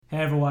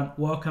Hey everyone,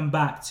 welcome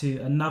back to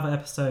another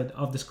episode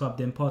of the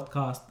Scrubbed In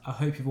podcast. I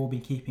hope you've all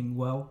been keeping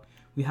well.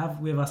 We have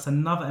with us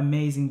another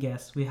amazing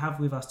guest. We have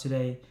with us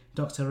today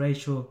Dr.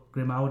 Rachel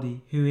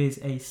Grimaldi, who is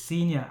a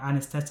senior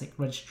anaesthetic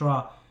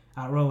registrar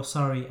at Royal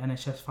Surrey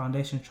NHS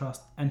Foundation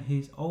Trust, and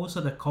he's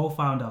also the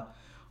co-founder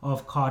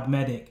of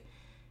CardMedic.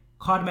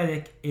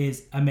 CardMedic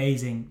is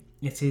amazing.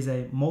 It is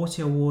a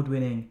multi-award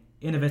winning,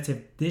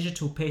 innovative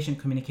digital patient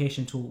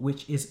communication tool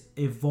which is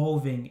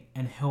evolving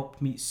and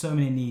helped meet so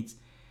many needs.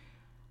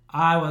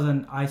 I was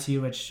an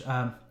ITU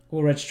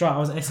registrar, I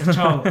was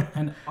SHO,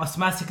 and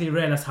automatically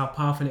realized how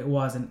powerful it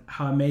was and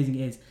how amazing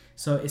it is.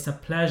 So it's a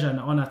pleasure and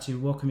honor to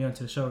welcome you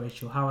onto the show,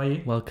 Rachel. How are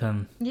you?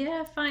 Welcome.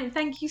 Yeah, fine.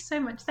 Thank you so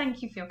much.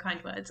 Thank you for your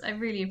kind words. I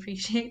really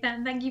appreciate that,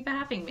 and thank you for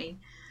having me.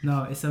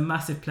 No, it's a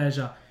massive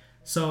pleasure.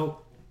 So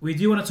we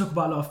do want to talk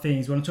about a lot of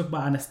things. We want to talk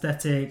about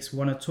anesthetics. We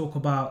want to talk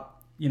about,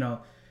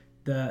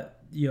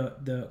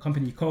 the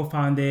company you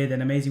co-founded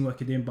and amazing work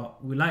you're doing.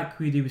 But we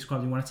do with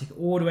Scrubbed, we want to take it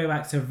all the way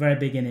back to the very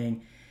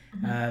beginning.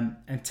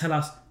 And tell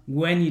us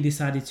when you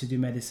decided to do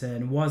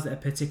medicine. Was it a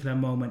particular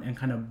moment, and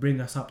kind of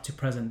bring us up to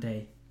present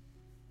day?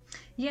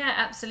 Yeah,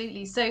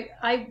 absolutely. So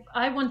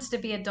I wanted to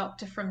be a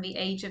doctor from the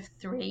age of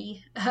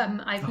 3.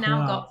 I've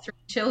now got 3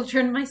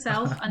 children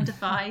myself, under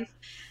 5,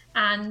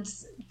 and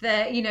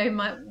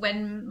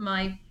when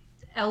my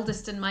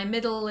eldest and my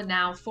middle are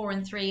now 4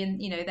 and 3,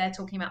 and they're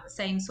talking about the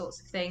same sorts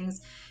of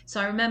things.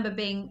 So I remember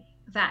being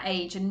that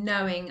age and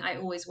knowing I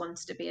always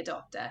wanted to be a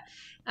doctor.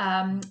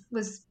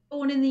 Was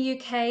born in the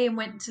UK and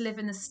went to live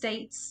in the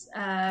States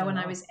when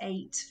I was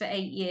 8 for 8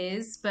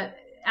 years. But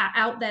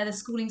out there, the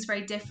schooling's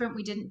very different.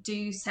 We didn't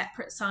do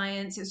separate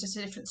science. It was just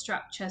a different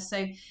structure.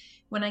 So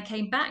when I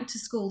came back to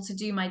school to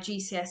do my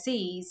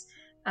GCSEs,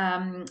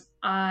 I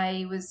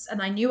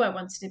knew I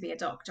wanted to be a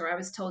doctor. I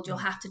was told you'll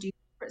have to do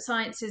separate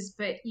sciences,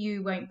 but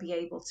you won't be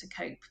able to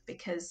cope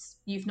because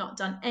you've not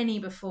done any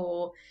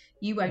before.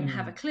 You won't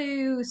have a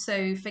clue.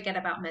 So forget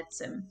about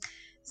medicine.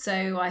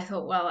 So I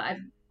thought, well,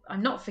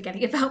 I'm not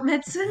forgetting about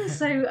medicine,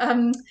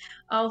 so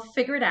I'll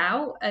figure it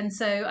out. And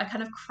so I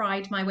kind of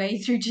cried my way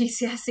through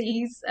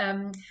GCSEs,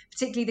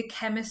 particularly the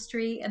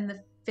chemistry and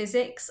the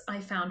physics I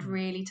found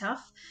really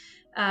tough.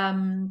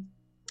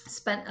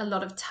 Spent a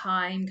lot of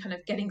time kind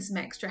of getting some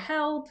extra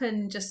help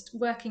and just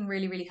working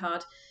really, really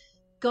hard.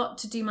 Got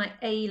to do my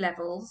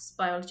A-levels,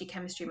 biology,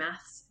 chemistry,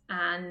 maths,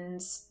 and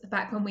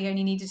back when we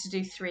only needed to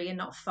do 3 and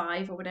not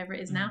 5 or whatever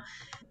it is now.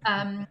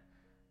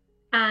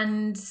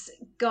 And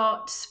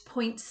got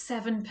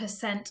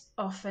 0.7%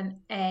 off an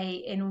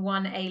A in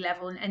one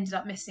A-level and ended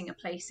up missing a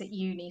place at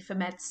uni for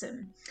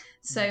medicine.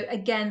 So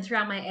again,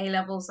 throughout my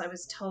A-levels, I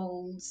was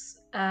told,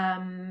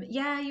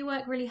 you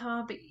work really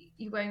hard, but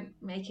you won't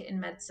make it in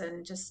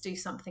medicine, just do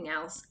something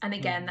else. And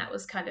again, that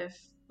was kind of,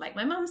 like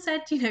my mum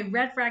said,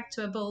 red rag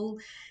to a bull.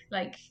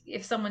 Like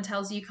if someone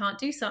tells you can't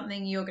do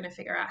something, you're going to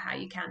figure out how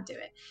you can do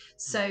it.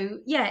 So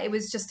yeah, it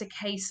was just a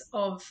case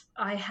of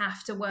I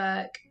have to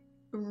work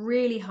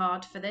really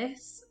hard for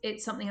this.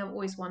 It's something I've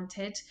always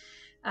wanted.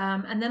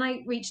 And then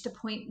I reached a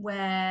point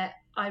where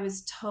I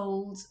was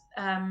told,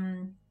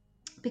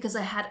 because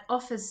I had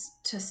offers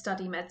to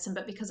study medicine,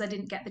 but because I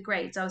didn't get the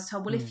grades, I was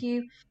told, well, if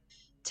you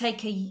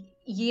take a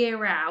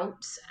year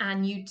out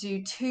and you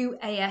do 2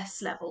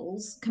 AS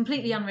levels,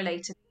 completely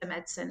unrelated to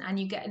medicine, and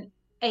you get an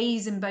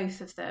A's in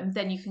both of them,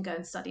 then you can go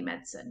and study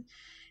medicine.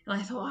 And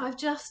I thought, I've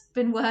just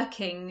been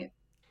working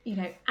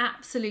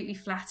absolutely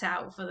flat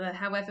out for the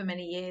however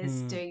many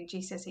years doing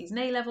GCSEs and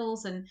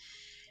A-levels, and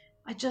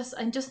I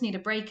just need a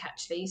break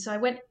actually. So I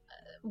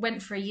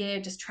went for a year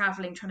just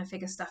traveling, trying to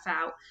figure stuff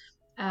out,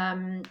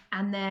 and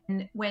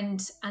then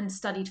went and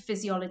studied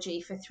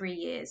physiology for 3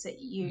 years at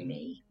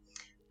uni,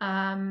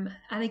 and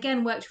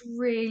again worked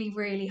really,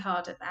 really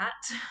hard at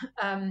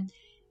that.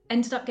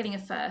 Ended up getting a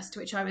first,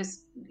 which I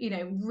was,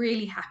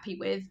 really happy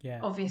with,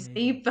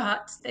 obviously,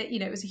 but,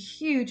 it was a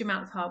huge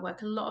amount of hard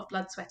work. A lot of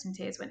blood, sweat and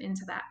tears went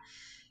into that.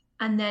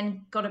 And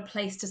then got a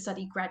place to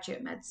study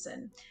graduate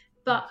medicine.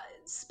 But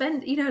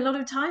spent, a lot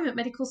of time at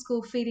medical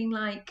school feeling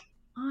like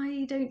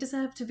I don't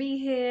deserve to be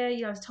here.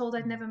 I was told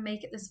I'd never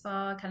make it this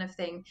far, kind of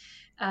thing.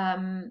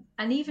 And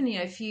even,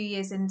 a few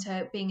years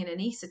into being an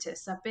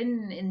anaesthetist, I've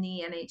been in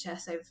the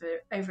NHS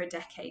over a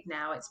decade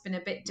now. It's been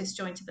a bit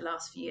disjointed the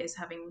last few years,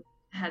 having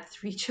had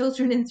 3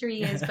 children in 3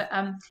 years,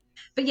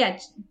 but yeah,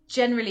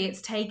 generally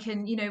it's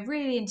taken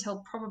really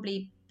until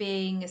probably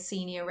being a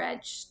senior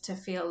reg to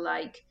feel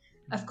like,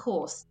 of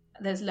course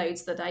there's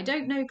loads that I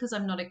don't know because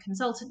I'm not a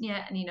consultant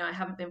yet, and I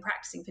haven't been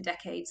practicing for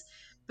decades,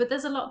 but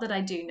there's a lot that I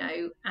do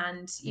know,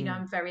 and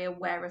I'm very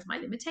aware of my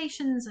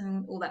limitations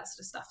and all that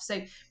sort of stuff.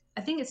 So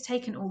I think it's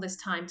taken all this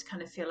time to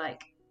kind of feel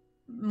like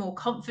more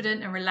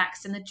confident and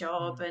relaxed in the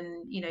job,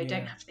 and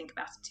don't have to think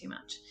about it too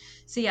much.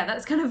 So yeah,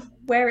 that's kind of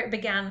where it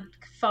began.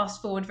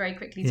 Fast forward very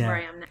quickly to where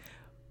I am now.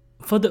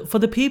 For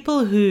the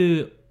people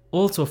who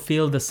also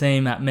feel the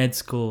same at med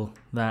school,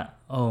 that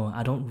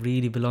I don't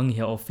really belong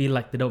here, or feel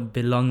like they don't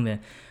belong there,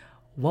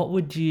 what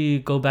would you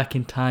go back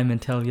in time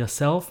and tell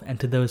yourself and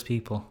to those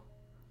people?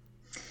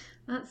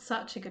 That's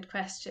such a good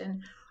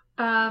question.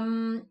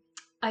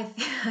 I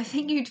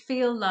think you'd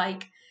feel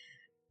like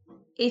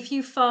if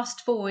you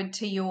fast forward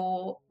to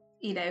your,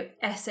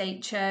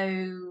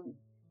 SHO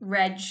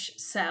reg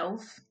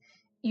self,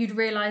 you'd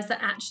realize that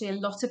actually a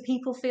lot of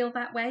people feel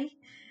that way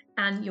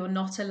and you're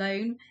not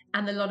alone.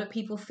 And a lot of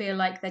people feel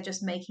like they're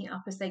just making it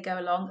up as they go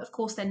along. Of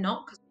course, they're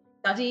not, because we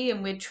study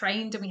and we're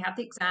trained and we have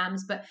the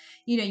exams. But,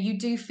 you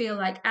do feel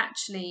like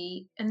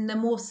actually, and the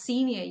more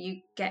senior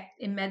you get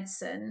in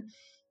medicine,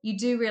 you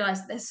do realize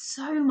that there's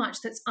so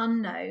much that's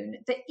unknown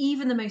that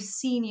even the most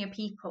senior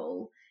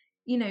people,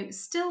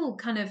 still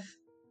kind of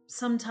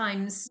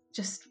sometimes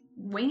just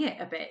wing it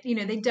a bit.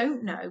 They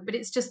don't know, but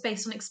it's just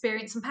based on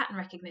experience and pattern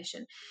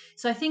recognition.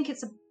 So I think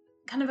it's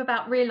kind of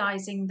about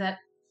realizing that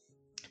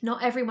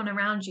not everyone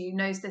around you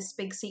knows this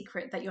big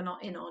secret that you're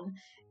not in on.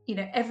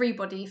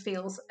 Everybody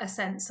feels a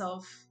sense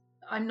of,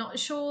 I'm not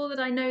sure that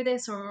I know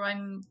this, or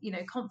I'm,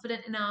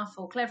 confident enough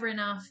or clever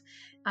enough.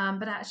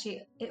 But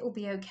actually, it will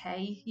be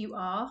okay. You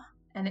are.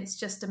 And it's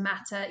just a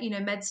matter,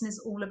 medicine is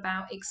all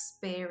about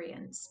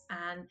experience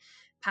and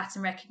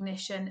pattern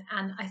recognition.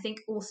 And I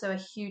think also a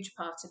huge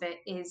part of it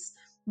is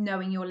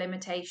knowing your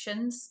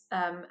limitations,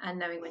 and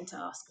knowing when to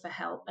ask for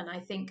help. And I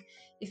think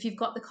if you've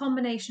got the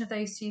combination of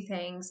those two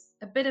things,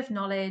 a bit of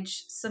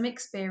knowledge, some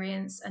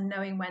experience, and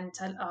knowing when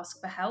to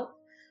ask for help,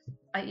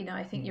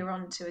 I think you're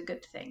on to a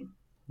good thing.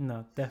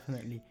 No,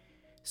 definitely.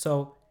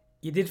 So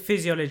you did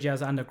physiology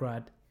as an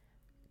undergrad,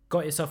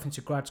 got yourself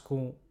into grad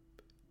school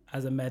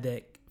as a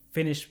medic,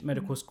 finished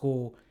medical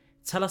school.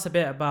 Tell us a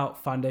bit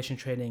about foundation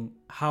training.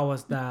 How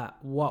was that?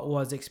 What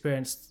was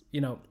experienced?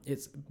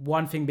 It's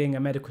one thing being a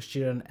medical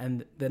student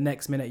and the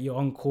next minute you're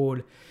on call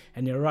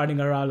and you're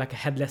running around like a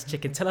headless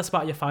chicken. Tell us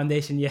about your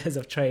foundation years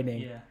of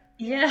training.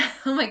 Yeah.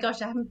 Oh my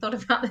gosh, I haven't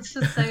thought about this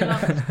for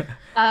so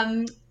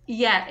long.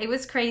 Yeah, it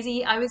was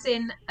crazy. I was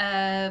in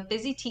a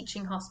busy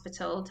teaching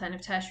hospital, kind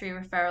of tertiary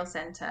referral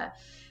centre.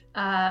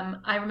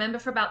 I remember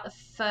for about the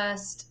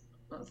first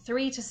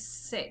 3 to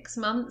 6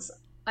 months,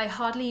 I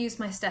hardly used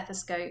my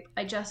stethoscope.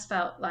 I just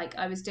felt like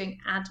I was doing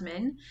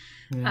admin.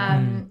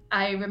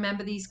 I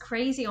remember these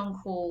crazy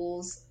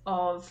on-calls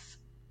of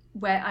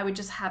where I would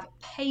just have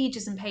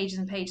pages and pages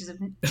and pages of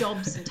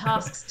jobs and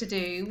tasks to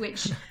do,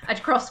 which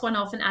I'd cross one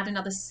off and add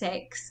another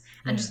 6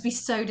 and just be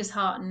so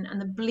disheartened, and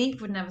the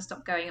bleep would never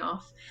stop going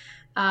off.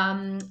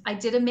 I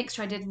did a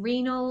mixture. I did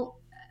renal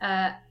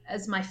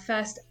as my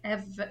first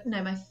ever,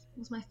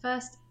 my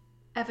first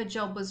ever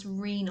job was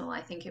renal.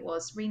 I think it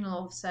was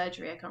renal or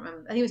surgery. I can't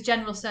remember. I think it was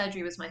general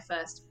surgery was my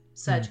first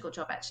surgical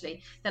job,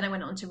 actually. Then I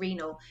went on to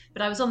renal,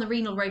 but I was on the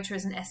renal rota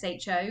as an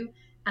SHO,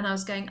 and I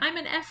was going, I'm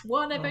an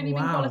F1. I've only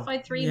been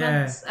qualified 3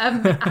 months,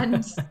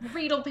 and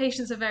renal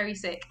patients are very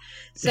sick.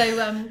 So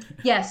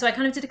so I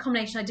kind of did a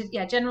combination. I did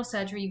general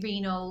surgery,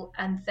 renal,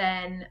 and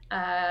then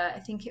I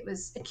think it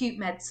was acute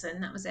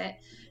medicine. That was it.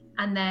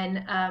 And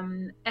then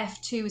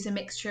F2 is a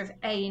mixture of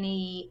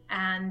A&E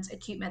and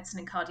acute medicine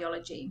and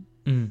cardiology.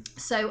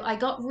 So I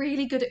got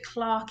really good at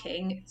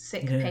clerking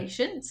sick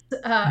patients.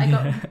 I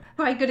got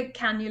quite good at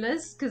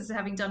cannulas because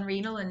having done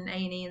renal and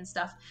A&E and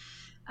stuff.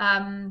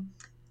 And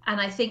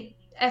I think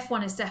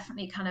F1 is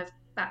definitely kind of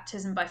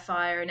baptism by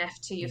fire, and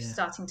F2 you're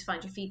starting to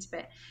find your feet a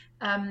bit.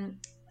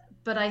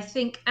 But I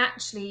think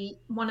actually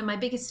one of my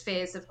biggest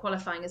fears of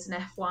qualifying as an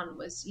F1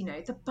 was,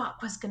 the buck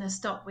was going to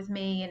stop with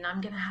me and I'm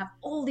going to have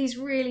all these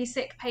really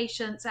sick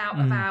patients out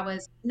of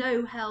hours,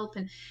 no help.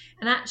 And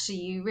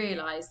actually you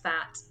realise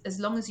that as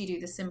long as you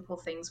do the simple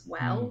things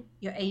well,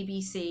 your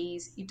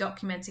ABCs, you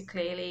document it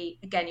clearly,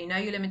 again, you know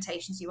your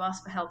limitations, you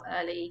ask for help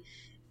early,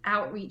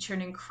 outreach are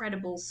an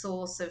incredible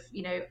source of,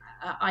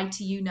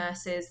 ITU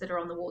nurses that are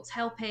on the wards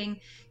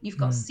helping. You've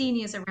got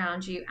seniors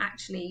around you.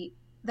 Actually,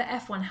 the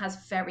F1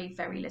 has very,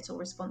 very little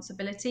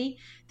responsibility.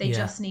 They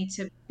just need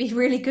to be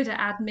really good at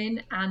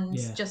admin and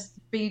just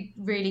be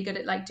really good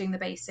at doing the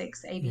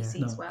basics,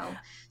 ABCs well.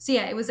 So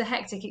it was a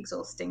hectic,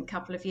 exhausting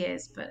couple of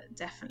years, but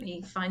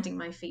definitely finding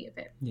my feet a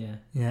bit.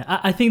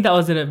 I think that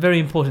was a very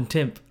important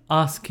tip,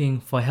 asking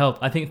for help.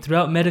 I think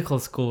throughout medical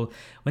school,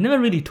 we're never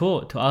really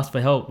taught to ask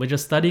for help. We're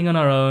just studying on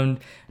our own,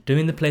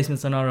 doing the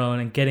placements on our own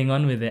and getting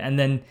on with it. And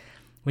then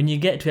when you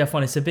get to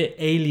F1, it's a bit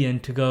alien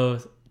to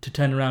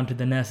turn around to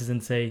the nurses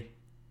and say,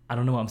 I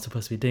don't know what I'm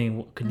supposed to be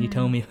doing. Can you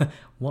tell me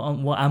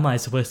what am I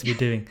supposed to be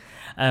doing?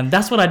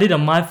 That's what I did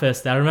on my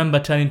first day. I remember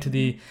turning to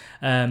the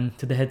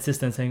head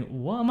sister and saying,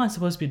 "What am I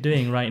supposed to be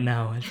doing right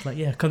now?" And she's like,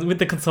 with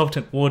the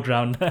consultant ward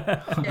round.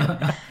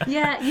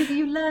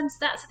 You learn.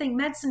 That's the thing.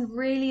 Medicine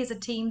really is a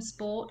team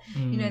sport.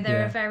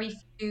 There are very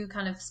few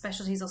kind of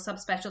specialties or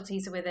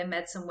subspecialties within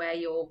medicine where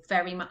you're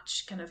very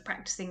much kind of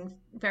practicing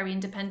very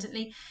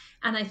independently.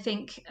 And I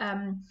think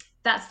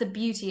that's the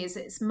beauty, is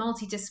it's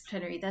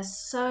multidisciplinary. There's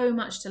so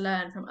much to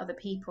learn from other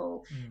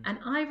people. And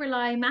I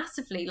rely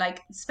massively,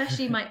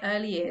 especially my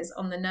early years,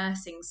 on the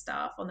nursing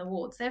staff on the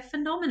wards. They're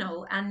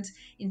phenomenal. And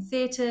in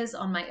theatres,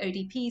 on my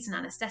ODPs and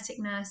anaesthetic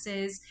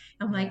nurses,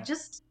 I'm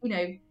just,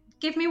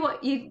 give me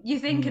what you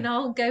think and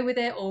I'll go with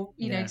it, or,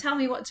 tell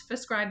me what to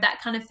prescribe,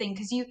 that kind of thing.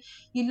 Because you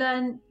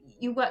learn,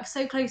 you work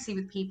so closely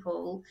with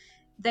people.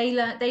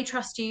 They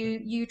trust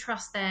you, you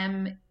trust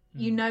them,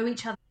 you know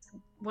each other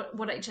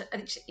what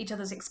each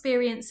other's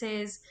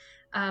experiences,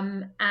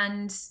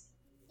 and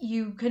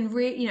you can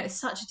really, you know, it's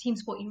such a team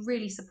sport. You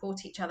really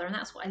support each other, and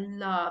that's what I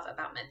love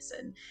about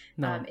medicine.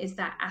 Is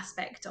that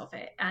aspect of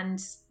it,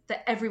 and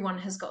that everyone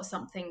has got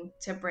something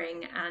to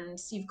bring, and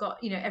you've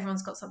got, you know,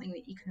 everyone's got something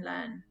that you can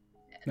learn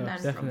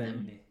from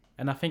them.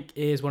 And I think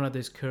it is one of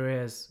those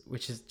careers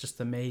which is just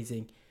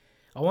amazing.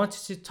 I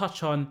wanted to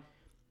touch on,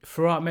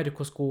 throughout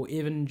medical school,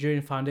 even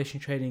during foundation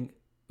training,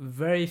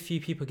 very few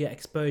people get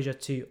exposure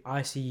to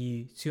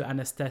ICU, to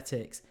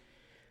anesthetics.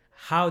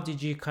 How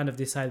did you kind of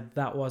decide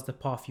that was the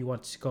path you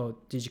wanted to go?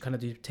 Did you kind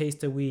of do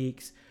taster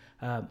weeks?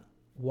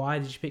 Why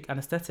did you pick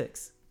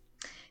anesthetics?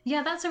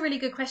 Yeah, that's a really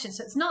good question.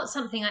 So it's not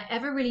something I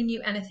ever really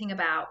knew anything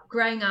about.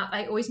 Growing up,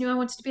 I always knew I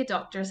wanted to be a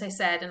doctor, as I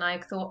said, and I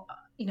thought,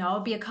 you know,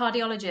 I'll be a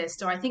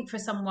cardiologist, or I think for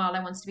some while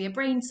I wanted to be a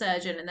brain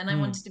surgeon, and then I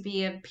wanted to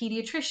be a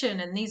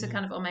pediatrician, and these are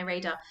kind of on my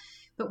radar.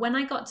 But when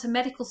I got to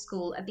medical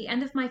school, at the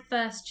end of my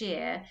first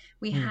year,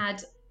 we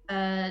had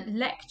a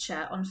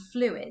lecture on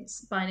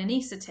fluids by an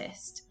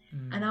anaesthetist.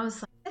 And I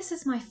was like, this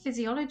is my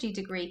physiology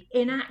degree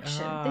in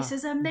action. This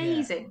is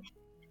amazing. Yeah.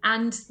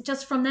 And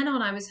just from then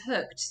on, I was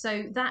hooked.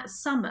 So that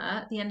summer,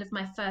 at the end of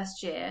my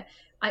first year,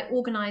 I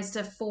organised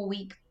a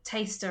 4-week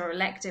taster or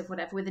elective,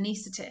 whatever, with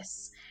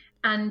anaesthetists,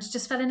 and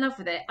just fell in love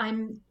with it.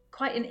 I'm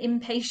quite an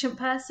impatient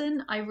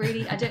person. I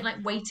don't like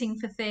waiting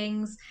for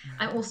things.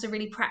 I'm also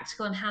really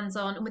practical and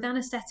hands-on. And with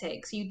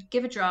anaesthetics, you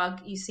give a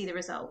drug, you see the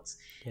results.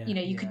 Yeah, you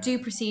know, you could do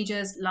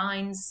procedures,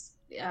 lines,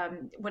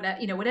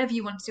 whatever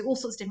you want to do, all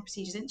sorts of different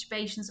procedures,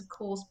 intubations, of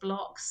course,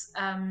 blocks,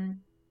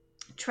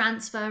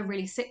 transfer,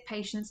 really sick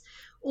patients,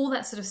 all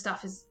that sort of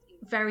stuff is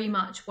very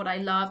much what I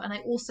love. And I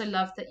also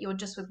love that you're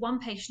just with one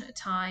patient at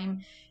a time.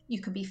 You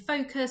can be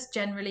focused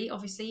generally,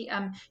 obviously.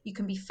 You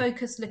can be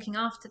focused looking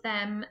after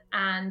them,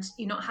 and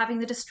you're not having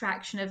the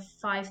distraction of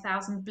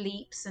 5,000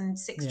 bleeps and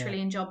 6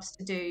 trillion jobs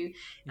to do.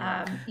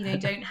 You know, you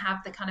don't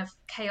have the kind of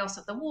chaos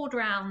of the ward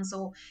rounds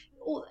or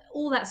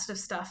all that sort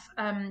of stuff.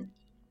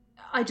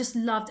 I just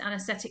loved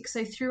anesthetics.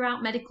 So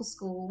throughout medical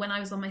school, when I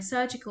was on my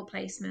surgical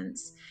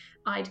placements,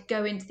 I'd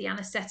go into the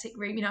anesthetic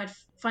room. You know, I'd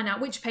find out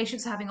which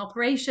patients were having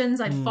operations.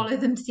 I'd follow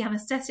them to the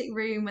anesthetic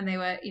room when they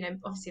were, you know,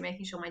 obviously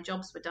making sure my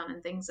jobs were done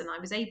and things, and I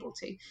was able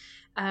to.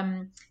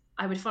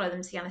 I would follow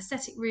them to the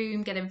anesthetic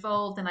room, get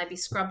involved, and I'd be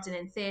scrubbed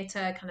in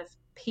theatre, kind of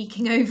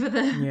peeking over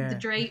the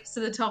drapes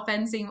to the top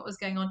end, seeing what was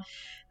going on.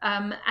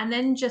 And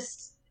then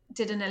just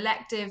did an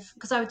elective,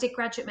 because I did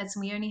graduate medicine.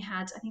 We only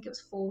had, I think it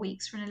was 4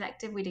 weeks for an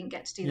elective. We didn't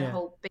get to do the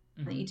whole bit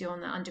that you do on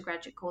the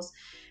undergraduate course.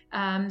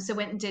 So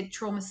went and did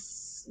trauma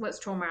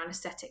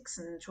anesthetics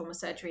and trauma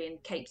surgery in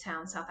Cape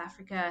Town, South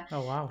Africa.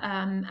 Oh, wow.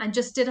 And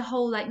just did a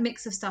whole like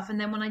mix of stuff.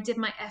 And then when I did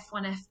my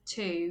F1,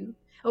 F2,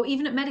 or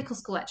even at medical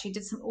school, actually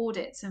did some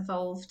audits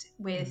involved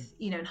with,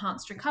 you know,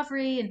 enhanced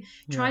recovery, and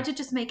tried to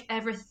just make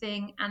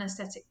everything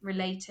anesthetic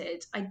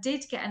related. I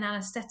did get an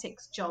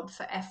anesthetics job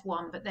for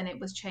F1, but then it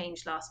was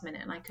changed last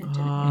minute and I couldn't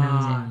do anything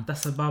about it.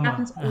 That's a bummer. It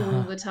happens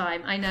all the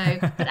time, I know.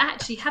 But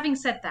actually, having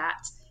said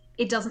that,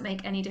 it doesn't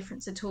make any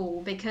difference at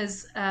all,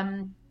 because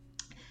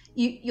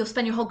you'll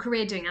spend your whole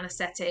career doing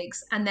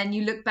anesthetics, and then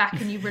you look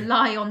back and you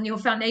rely on your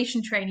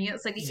foundation training.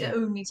 It's like the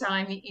only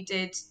time you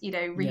did, you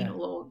know,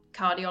 renal or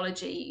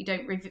cardiology. You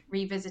don't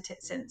revisit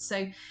it since.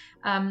 So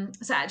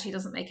actually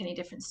doesn't make any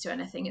difference to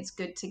anything. It's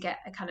good to get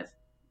a kind of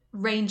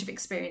range of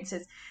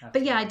experiences. Absolutely.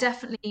 But yeah, I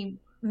definitely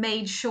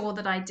made sure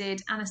that I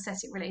did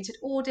anesthetic related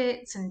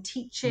audits and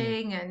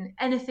teaching and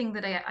anything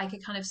that I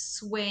could kind of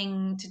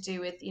swing to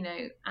do with, you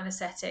know,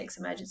 anesthetics,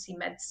 emergency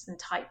medicine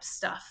type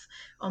stuff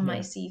on my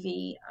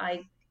CV.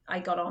 I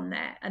got on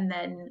there and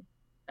then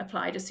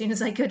applied as soon as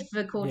I could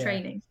for core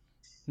training.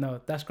 No,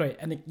 that's great.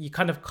 And you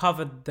kind of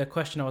covered the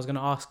question I was going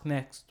to ask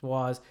next,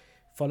 was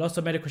for lots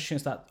of medical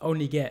students that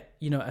only get,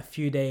 you know, a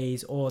few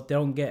days, or they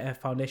don't get a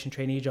foundation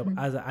trainee job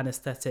as an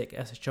anesthetic,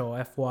 SHO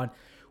or F1,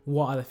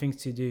 what are the things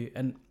to do?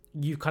 And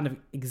you kind of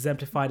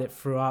exemplified it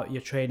throughout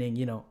your training,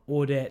 you know,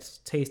 audits,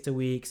 taster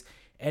weeks,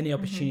 any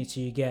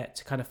opportunity you get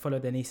to kind of follow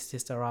the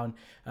anaesthetist around.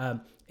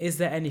 Is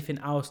there anything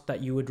else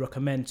that you would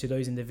recommend to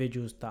those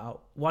individuals that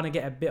want to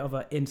get a bit of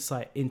an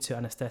insight into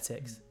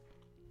anesthetics?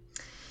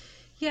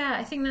 Yeah,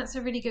 I think that's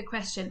a really good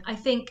question. I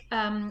think,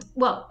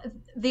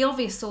 the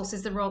obvious source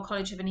is the Royal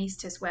College of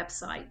Anaesthetists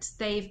website.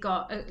 They've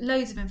got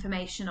loads of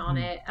information on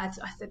it. I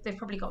think they've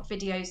probably got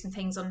videos and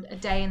things on a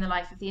day in the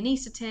life of the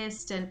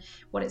anaesthetist and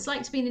what it's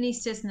like to be an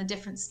anaesthetist and the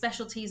different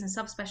specialties and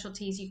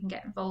subspecialties you can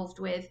get involved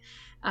with.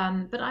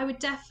 But I would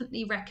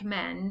definitely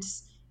recommend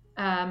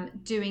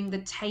doing the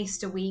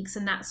taster weeks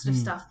and that sort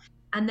of stuff.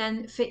 And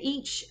then for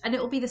each, and it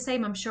will be the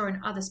same, I'm sure,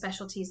 in other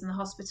specialties in the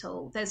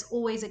hospital, there's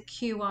always a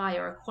QI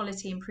or a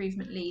quality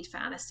improvement lead for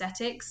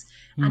anesthetics.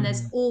 And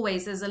there's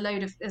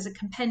a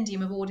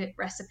compendium of audit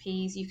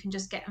recipes. You can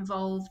just get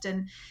involved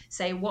and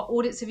say, what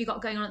audits have you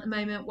got going on at the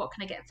moment? What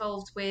can I get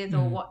involved with?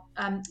 Or what,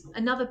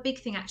 another big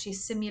thing actually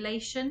is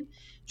simulation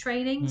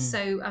training.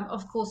 So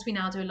of course we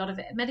now do a lot of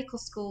it at medical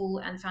school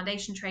and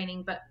foundation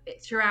training, but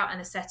throughout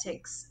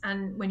anesthetics,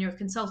 and when you're a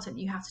consultant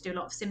you have to do a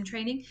lot of sim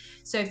training.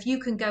 So if you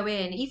can go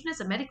in, even as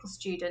a medical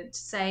student to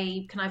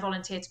say, can I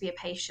volunteer to be a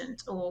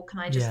patient, or can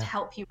I just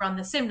help you run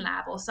the sim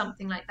lab or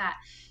something like that.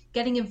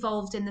 Getting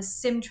involved in the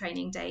sim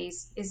training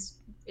days is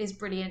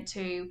brilliant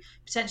too.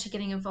 Potentially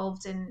getting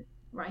involved in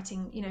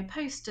writing,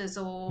 posters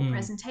or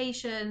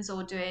presentations,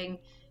 or doing,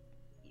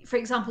 for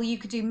example, you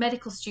could do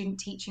medical student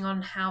teaching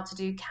on how to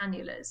do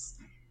cannulas,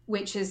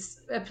 which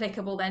is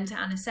applicable then to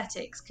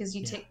anaesthetics, because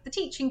you tick the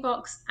teaching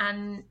box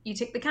and you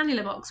tick the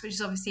cannula box, which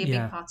is obviously a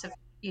big part of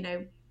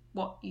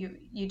what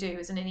you do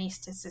as an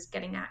anaesthetist, is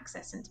getting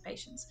access into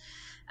patients.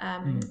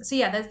 So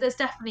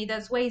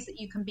there's ways that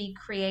you can be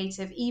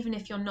creative even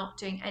if you're not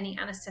doing any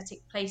anaesthetic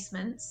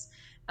placements.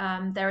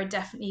 There are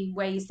definitely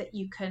ways that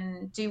you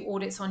can do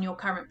audits on your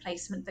current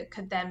placement that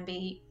could then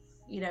be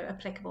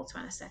applicable to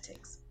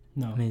anaesthetics.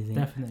 No, amazing.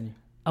 Definitely.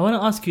 I want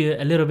to ask you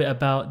a little bit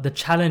about the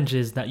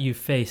challenges that you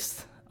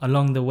faced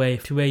along the way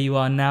to where you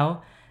are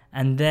now,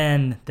 and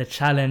then the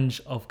challenge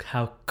of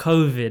how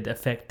COVID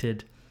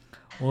affected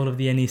all of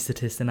the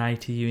anaesthetists and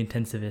ITU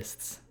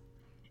intensivists.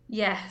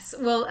 Yes.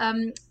 Well,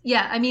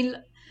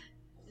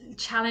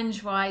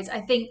 challenge-wise, I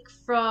think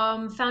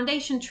from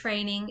foundation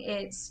training,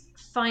 it's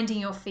finding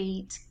your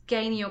feet,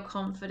 gaining your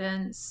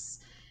confidence,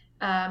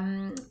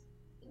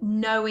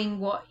 knowing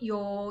what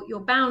your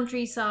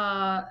boundaries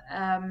are,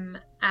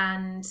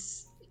 and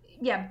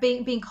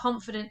being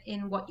confident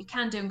in what you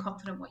can do and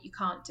confident what you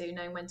can't do,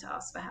 knowing when to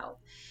ask for help.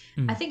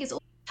 I think it's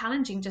also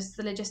challenging, just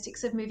the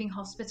logistics of moving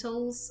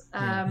hospitals,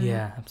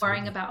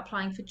 worrying about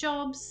applying for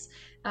jobs.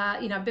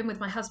 I've been with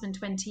my husband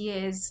 20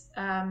 years,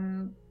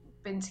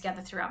 been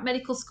together throughout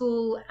medical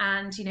school,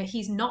 and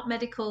he's not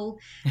medical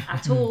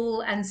at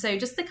all, and so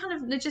just the kind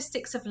of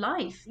logistics of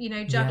life,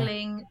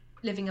 juggling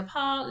living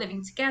apart,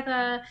 living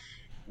together,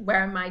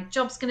 where my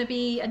job's going to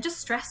be, and just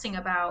stressing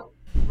about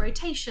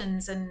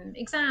rotations and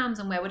exams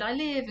and where would I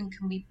live and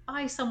can we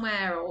buy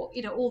somewhere, or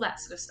all that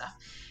sort of stuff.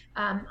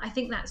 I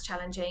think that's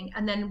challenging.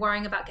 And then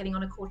worrying about getting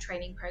on a core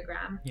training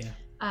program.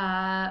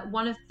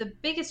 One of the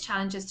biggest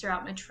challenges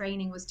throughout my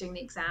training was doing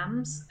the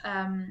exams.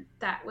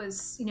 That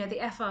was, the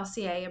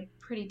FRCA, a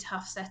pretty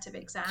tough set of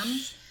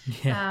exams.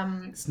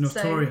 It's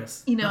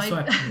notorious.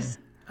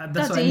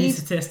 That's why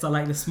anaesthetists are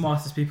like the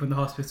smartest people in the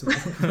hospital.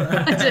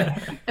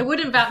 I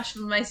wouldn't vouch for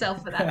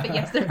myself for that, but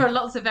yes, there are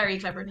lots of very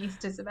clever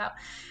anaesthetists about.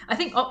 I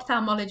think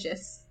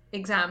ophthalmologists'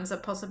 exams are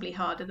possibly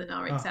harder than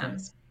our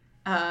exams,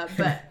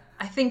 but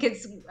I think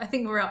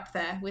we're up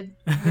there with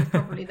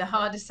probably the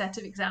hardest set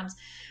of exams.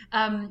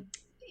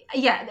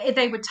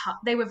 They were tough.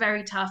 They were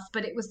very tough,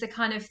 but it was the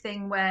kind of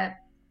thing where,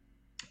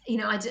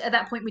 at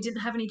that point we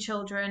didn't have any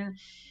children.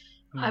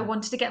 I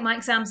wanted to get my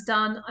exams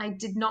done. I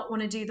did not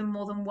want to do them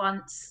more than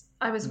once.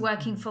 I was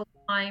working full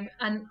time,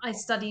 and I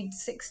studied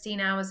 16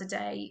 hours a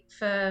day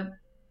for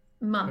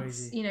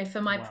months. Crazy.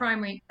 For my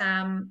primary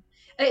exam.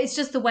 It's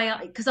just the way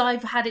because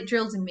I've had it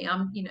drilled in me.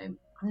 I'm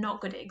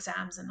not good at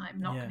exams, and I'm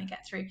not going to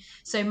get through.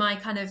 So my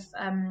kind of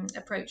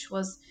approach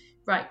was,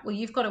 right, well,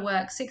 you've got to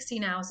work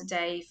 16 hours a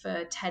day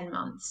for 10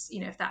 months.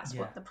 If that's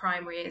what the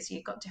primary is,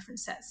 you've got different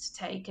sets to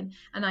take, and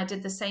I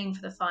did the same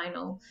for the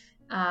final.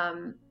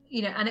 And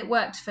it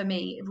worked for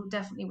me. It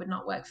definitely would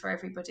not work for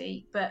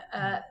everybody, but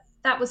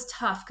that was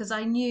tough because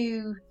I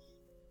knew,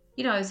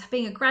 I was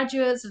being a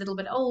graduate, I was a little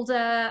bit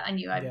older. I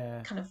knew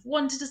I kind of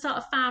wanted to start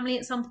a family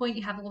at some point.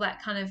 You have all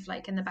that kind of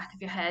like in the back of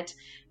your head.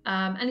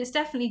 And it's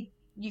definitely,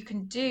 you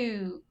can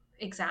do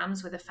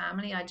exams with a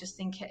family. I just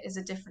think it is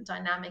a different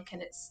dynamic,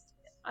 and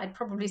I'd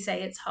probably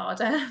say it's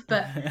harder,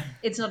 but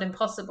it's not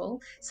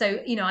impossible. So,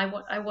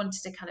 I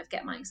wanted to kind of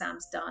get my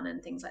exams done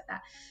and things like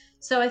that.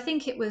 So I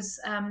think it was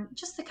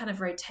just the kind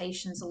of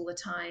rotations all the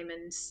time,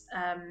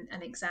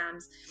 and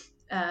exams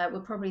were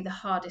probably the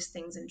hardest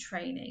things in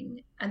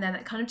training. And then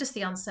that kind of just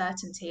the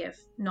uncertainty of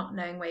not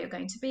knowing where you're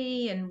going to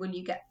be, and will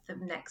you get the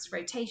next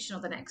rotation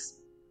or the next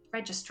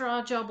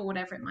registrar job or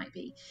whatever it might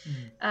be.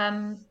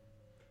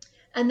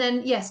 And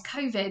then, yes,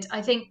 COVID,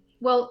 I think,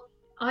 well,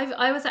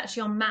 I was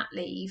actually on mat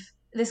leave.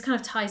 This kind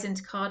of ties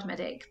into Card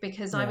Medic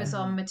because I was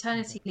on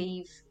maternity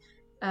leave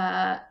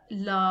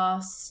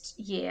last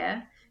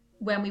year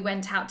when we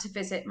went out to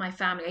visit my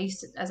family. I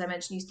as I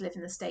mentioned, used to live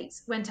in the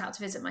States, went out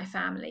to visit my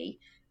family.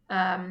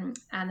 And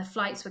the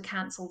flights were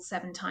cancelled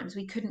 7 times.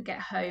 We couldn't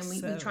get home.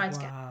 We tried to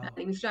get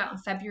early. We flew out in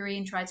February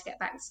and tried to get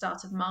back at the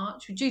start of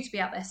March. We're due to be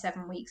out there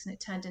 7 weeks, and it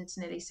turned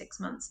into nearly 6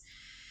 months.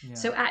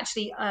 So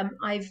actually, I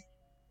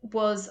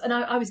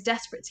was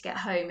desperate to get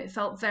home. It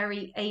felt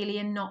very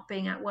alien not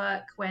being at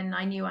work when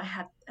I knew I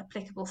had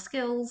applicable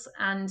skills,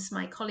 and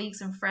my colleagues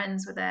and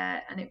friends were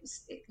there, and it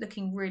was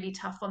looking really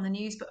tough on the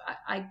news. But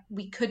I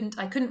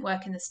couldn't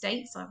work in the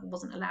States. I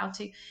wasn't allowed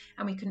to,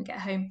 and we couldn't get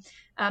home.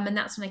 And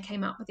that's when I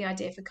came up with the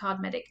idea for Card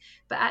Medic.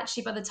 But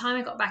actually, by the time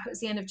I got back, it was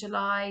the end of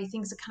July.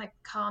 Things had kind of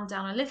calmed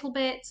down a little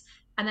bit,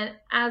 and then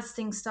as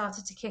things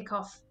started to kick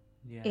off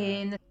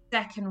in the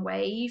second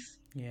wave,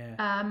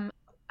 I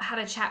had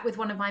a chat with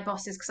one of my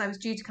bosses because I was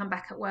due to come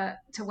back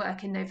to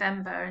work in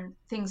November, and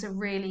things are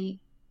really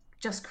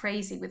just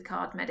crazy with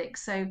Card Medic.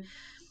 So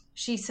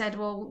she said,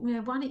 well,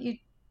 why don't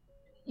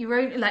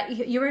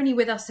you're only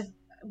with us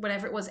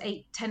whatever it was,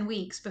 8-10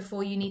 weeks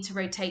before you need to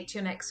rotate to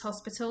your next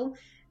hospital.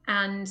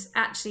 And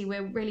actually,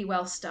 we're really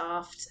well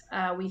staffed.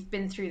 We've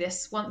been through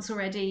this once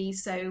already.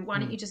 So why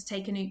don't you just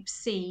take an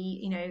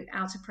OOPC,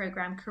 out of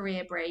program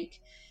career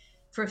break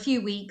for a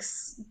few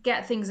weeks,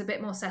 get things a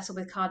bit more settled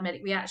with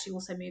Cardmedic. We actually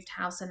also moved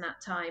house in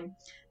that time,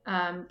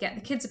 get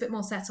the kids a bit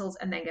more settled,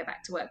 and then go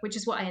back to work, which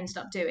is what I ended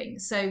up doing.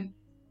 So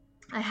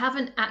I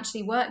haven't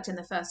actually worked in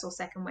the first or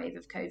second wave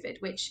of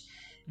COVID, which,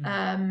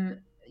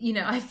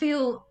 I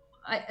feel,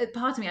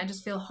 part of me, I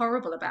just feel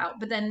horrible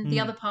about. But then the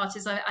other part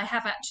is I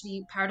have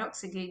actually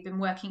paradoxically been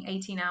working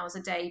 18 hours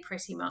a day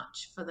pretty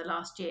much for the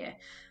last year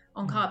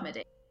on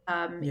Cardmedic,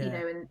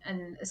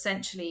 and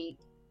essentially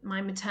my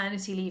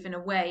maternity leave in a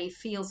way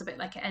feels a bit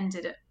like it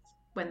ended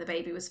when the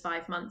baby was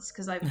 5 months,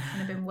 because I've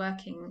kind of been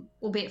working,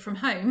 albeit from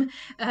home,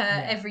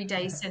 every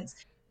day since.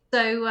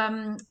 So,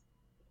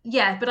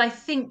 but I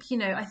think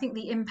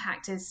the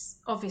impact is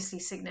obviously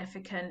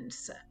significant,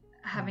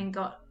 having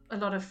got a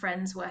lot of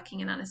friends working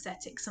in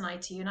anaesthetics and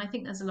ITU, and I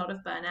think there's a lot of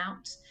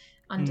burnout,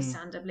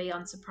 understandably,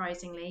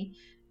 unsurprisingly.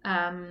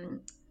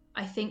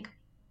 I think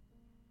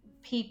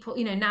people,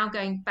 now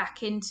going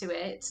back into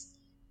it,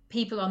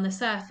 people on the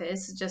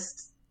surface are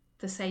just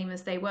the same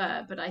as they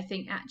were, but I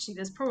think actually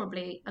there's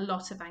probably a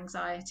lot of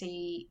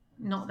anxiety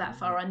not that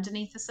far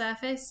underneath the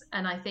surface,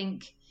 and I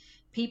think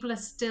people are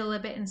still a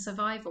bit in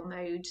survival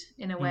mode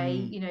in a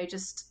way,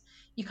 just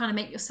you kind of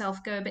make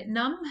yourself go a bit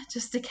numb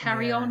just to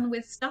carry on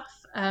with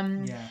stuff.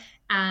 And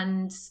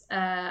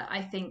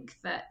I think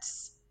that,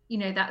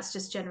 that's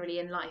just generally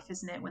in life,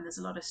 isn't it? When there's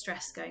a lot of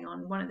stress going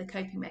on, one of the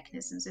coping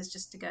mechanisms is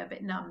just to go a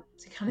bit numb,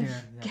 to kind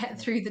of get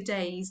through the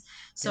days.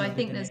 So I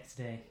think there's next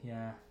day.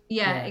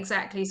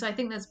 Exactly. So I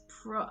think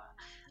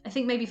I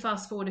think maybe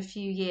fast forward a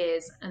few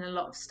years and a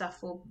lot of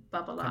stuff will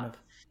bubble up.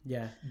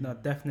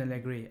 Definitely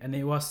agree. And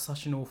it was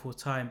such an awful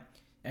time,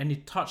 and you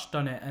touched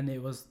on it, and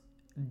it was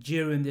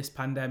during this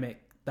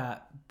pandemic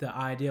that the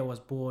idea was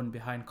born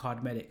behind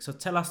Cardmedic. So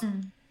tell us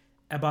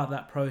about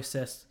that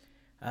process,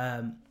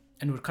 and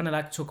we'd kind of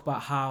like to talk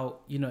about how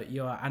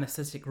you're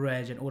anesthetic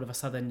reg, and all of a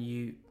sudden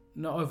you,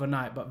 not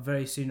overnight but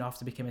very soon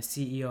after, became a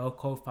CEO,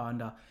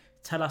 co-founder.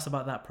 Tell us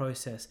about that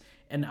process.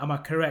 And am I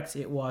correct,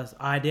 it was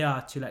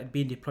idea to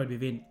being deployed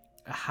within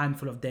a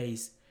handful of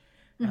days?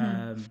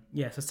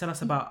 So tell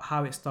us about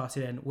how it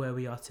started and where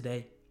we are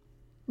today.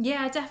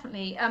 Yeah,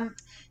 definitely.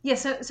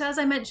 So as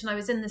I mentioned, I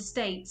was in the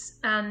States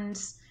and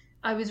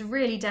I was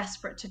really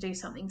desperate to do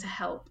something to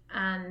help.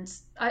 And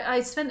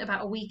I spent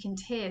about a week in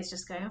tears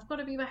just going, I've got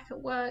to be back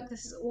at work.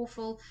 This is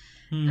awful.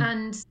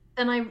 And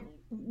then I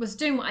was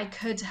doing what I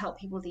could to help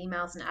people with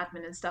emails and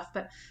admin and stuff,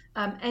 but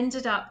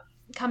ended up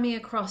coming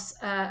across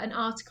an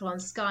article on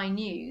Sky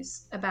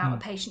News about a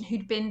patient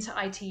who'd been to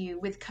ITU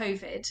with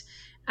COVID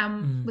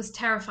and was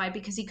terrified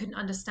because he couldn't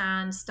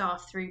understand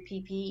staff through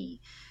PPE.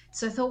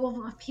 So I thought,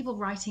 well, are people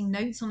writing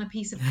notes on a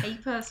piece of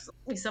paper?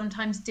 We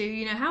sometimes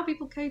do, how are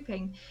people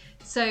coping?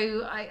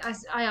 So I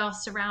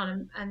asked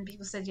around and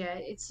people said, yeah,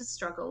 it's a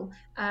struggle.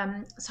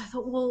 So I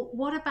thought, well,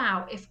 what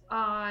about if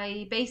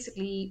I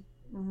basically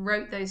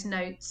wrote those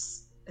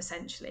notes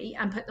essentially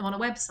and put them on a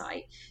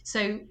website?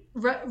 So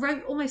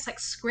wrote almost like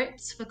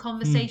scripts for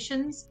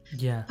conversations,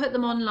 put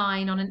them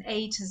online on an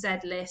A to Z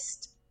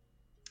list.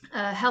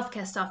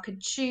 Healthcare staff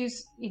could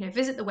choose,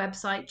 visit the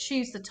website,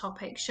 choose the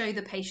topic, show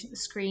the patient the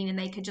screen, and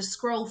they could just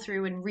scroll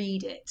through and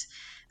read it.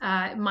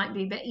 It might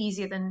be a bit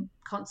easier than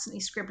constantly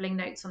scribbling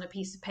notes on a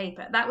piece of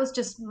paper. That was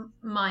just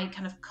my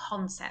kind of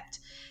concept,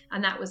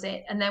 and that was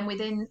it. And then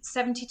within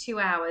 72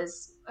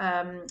 hours,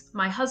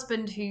 my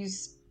husband,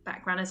 whose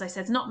background, as I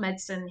said, is not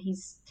medicine,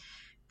 he's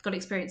got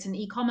experience in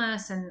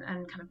e-commerce and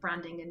kind of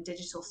branding and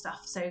digital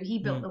stuff. So he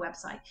built the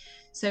website.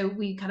 So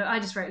I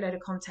just wrote a load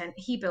of content.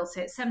 He built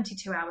it.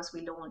 72 hours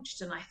we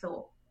launched. And I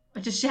thought, I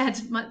just shared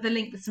the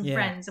link with some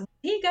friends. And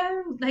here you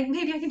go.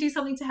 Maybe I can do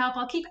something to help.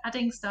 I'll keep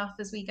adding stuff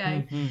as we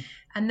go.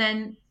 And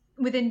then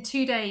within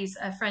 2 days,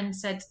 a friend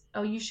said,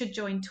 oh, you should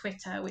join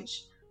Twitter,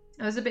 which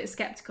I was a bit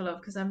skeptical of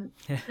because I'm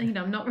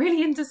not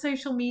really into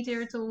social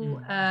media at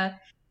all.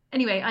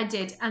 Anyway, I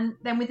did. And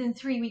then within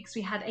 3 weeks,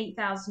 we had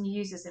 8,000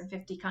 users in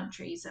 50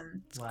 countries.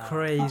 And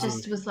Crazy. It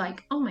just was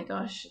like, oh my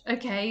gosh,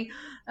 okay,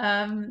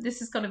 this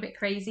has gone a bit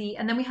crazy.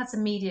 And then we had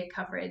some media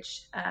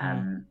coverage,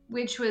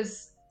 which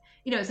was,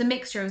 it's a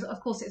mixture. Of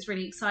course, it's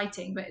really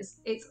exciting, but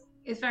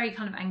it's very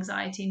kind of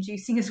anxiety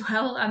inducing as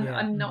well.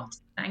 I'm not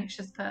an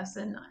anxious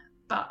person,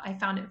 but I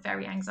found it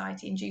very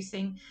anxiety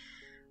inducing,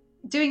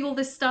 doing all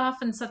this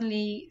stuff and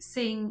suddenly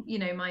seeing,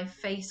 my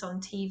face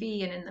on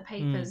TV and in the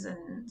papers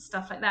and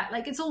stuff like that.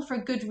 It's all for a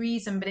good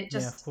reason, but it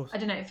just, I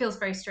don't know, it feels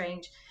very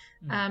strange.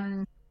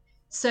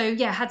 So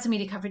had some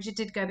media coverage. It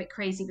did go a bit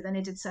crazy, but then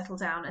it did settle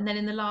down. And then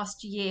in the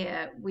last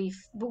year, we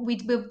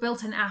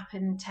built an app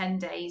in 10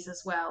 days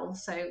as well.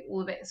 So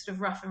all a bit sort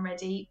of rough and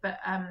ready, but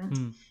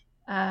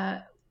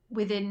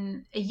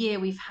within a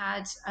year, we've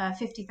had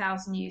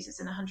 50,000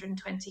 users in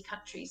 120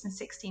 countries and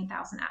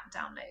 16,000 app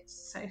downloads.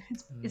 So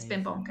it's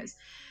been bonkers.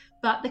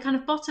 But the kind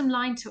of bottom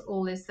line to it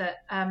all is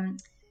that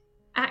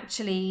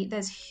actually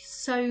there's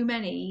so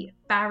many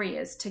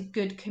barriers to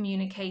good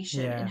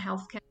communication in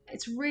healthcare.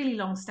 It's really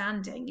long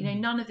standing.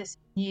 None of this is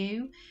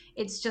new.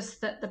 It's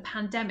just that the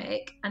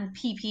pandemic and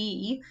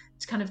PPE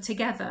kind of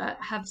together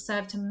have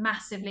served to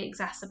massively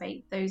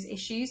exacerbate those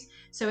issues.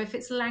 So if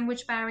it's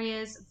language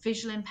barriers,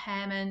 visual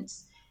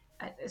impairments,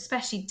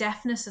 especially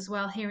deafness as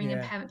well, hearing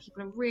impairment,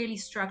 people are really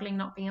struggling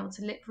not being able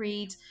to lip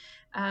read.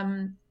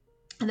 And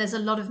there's a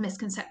lot of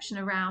misconception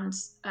around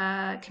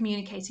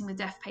communicating with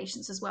deaf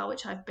patients as well,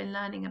 which I've been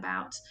learning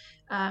about.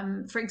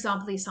 For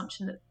example, the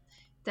assumption that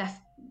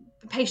deaf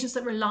patients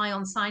that rely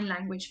on sign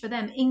language, for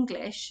them,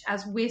 English,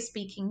 as we're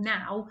speaking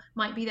now,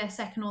 might be their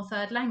second or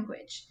third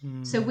language.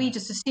 So we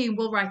just assume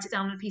we'll write it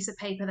down on a piece of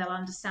paper, they'll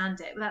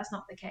understand it. But that's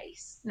not the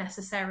case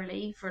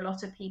necessarily for a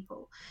lot of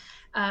people.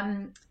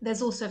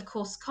 There's also, of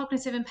course,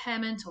 cognitive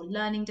impairment or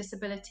learning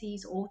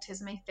disabilities,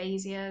 autism,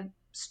 aphasia,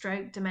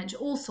 stroke, dementia,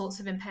 all sorts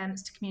of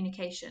impairments to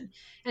communication.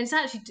 And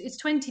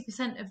it's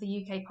 20% of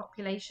the UK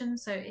population,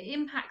 so it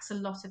impacts a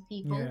lot of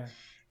people.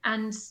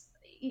 And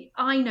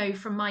I know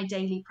from my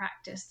daily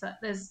practice that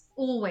there's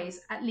always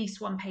at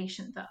least one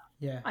patient that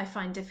I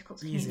find difficult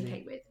to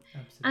communicate with.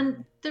 Absolutely.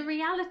 And the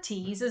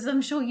realities, as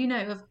I'm sure you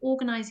know, of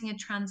organising a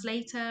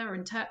translator or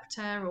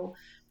interpreter, or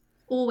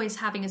always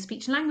having a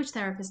speech and language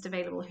therapist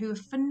available, who are a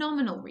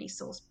phenomenal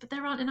resource, but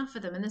there aren't enough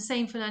of them. And the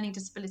same for learning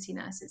disability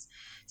nurses.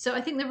 So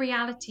I think the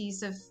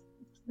realities of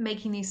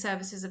making these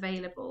services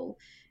available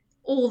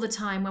all the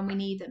time when we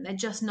need them, they're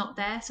just not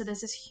there. So there's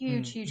this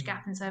huge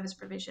gap in service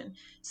provision.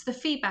 So the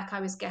feedback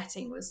I was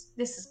getting was,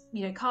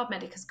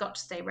 Cardmedic has got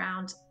to stay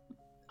around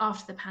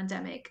after the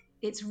pandemic.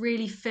 It's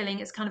really filling,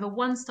 it's kind of a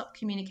one-stop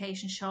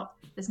communication shop.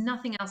 There's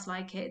nothing else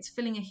like it. It's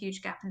filling a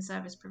huge gap in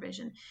service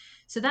provision.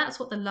 So that's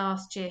what the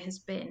last year has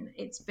been.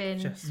 It's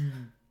been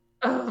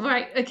oh,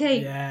 right,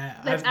 okay,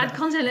 let's add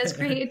content, let's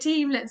create a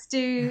team, let's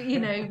do,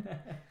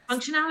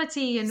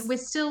 functionality. And we're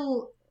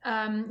still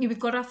we've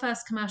got our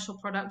first commercial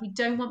product. We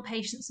don't want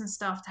patients and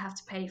staff to have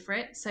to pay for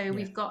it. So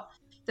we've got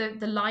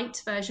the light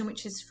version,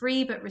 which is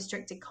free but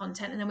restricted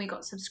content. And then we've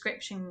got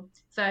subscription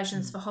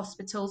versions for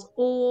hospitals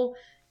or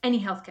any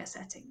healthcare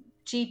setting,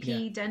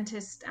 GP,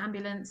 dentist,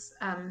 ambulance.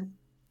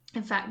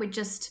 In fact, we're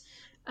just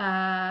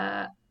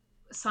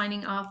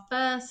signing our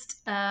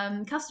first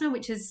customer,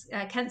 which is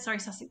Kent Surrey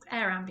Sussex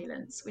Air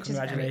Ambulance, which is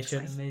very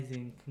exciting.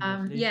 Amazing.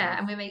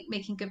 And we're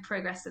making good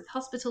progress with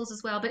hospitals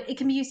as well, but it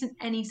can be used in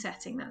any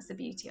setting. That's the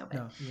beauty of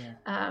it.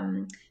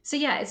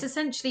 It's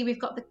essentially,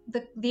 we've got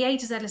the A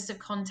to Z list of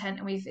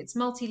content, and it's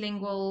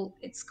multilingual,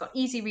 it's got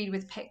easy read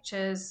with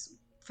pictures.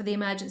 For the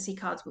emergency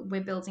cards, we're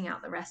building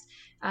out the rest.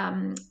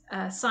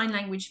 Sign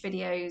language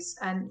videos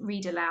and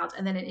read aloud,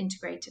 and then an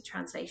integrated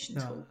translation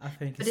tool. I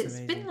think it's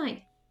amazing.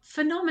 Been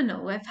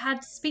phenomenal. I've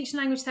had speech and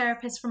language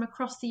therapists from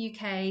across the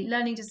UK,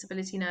 learning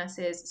disability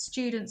nurses,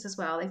 students as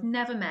well. They've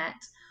never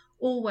met,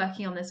 all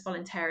working on this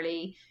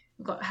voluntarily.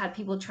 We've had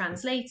people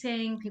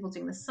translating, people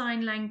doing the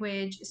sign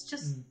language. It's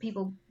just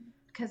people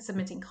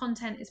submitting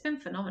content. It's been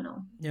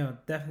phenomenal. Yeah,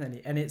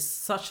 definitely. And it's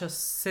such a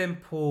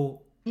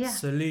simple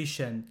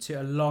solution to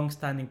a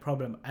long-standing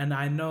problem. And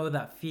I know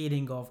that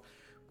feeling of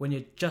when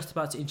you're just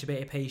about to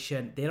intubate a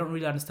patient, they don't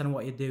really understand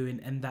what you're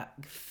doing, and that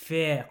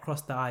fear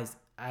across the eyes,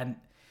 and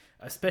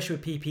especially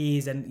with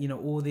PPEs and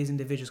all these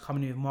individuals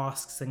coming in with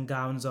masks and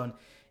gowns on,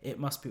 it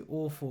must be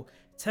awful.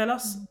 Tell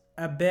us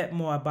a bit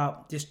more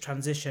about this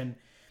transition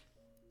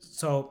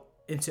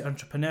into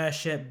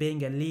entrepreneurship,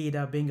 being a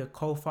leader, being a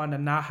co-founder,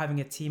 now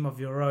having a team of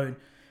your own.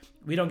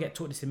 We don't get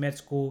taught this in med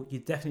school. You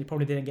definitely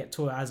probably didn't get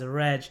taught it as a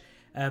reg.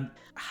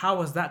 How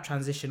was that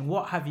transition?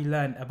 What have you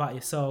learned about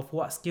yourself?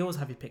 What skills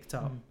have you picked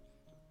up?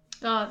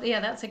 Oh, yeah,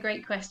 that's a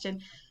great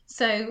question.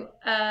 So,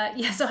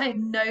 so I have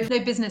no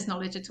business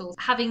knowledge at all.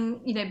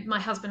 Having, my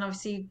husband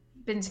obviously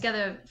been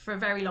together for a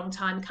very long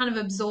time, kind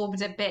of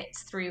absorbed a bit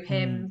through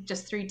him,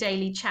 just through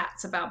daily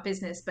chats about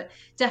business, but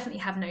definitely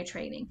have no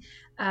training.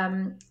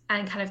 And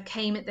kind of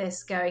came at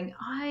this going,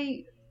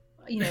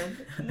 what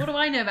do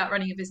I know about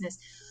running a business?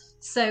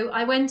 So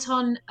I went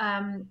on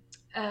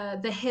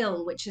the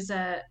Hill, which is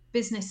a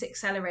business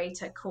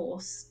accelerator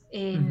course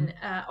in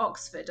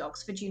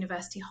Oxford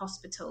University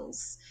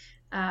Hospitals.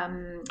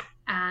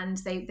 And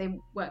they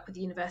work with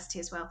the university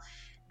as well.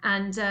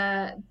 And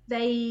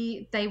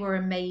they were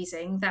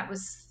amazing. That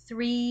was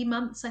 3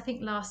 months, I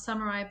think, last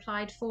summer I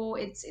applied for.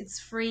 It's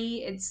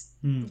free. It's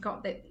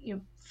got the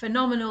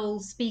phenomenal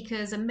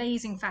speakers,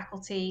 amazing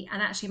faculty.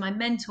 And actually my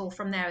mentor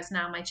from there is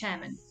now my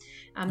chairman.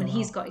 And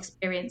he's got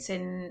experience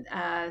in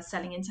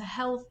selling into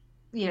health,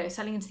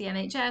 selling into the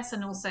NHS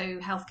and also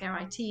healthcare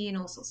IT and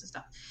all sorts of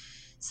stuff.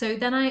 So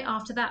then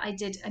after that, I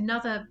did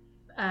another,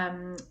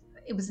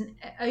 it was an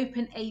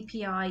open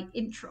API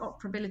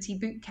interoperability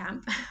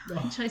bootcamp,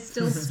 which I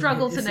still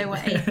struggle to know what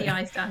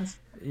API stands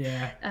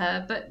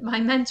for. But my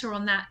mentor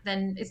on that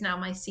then is now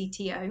my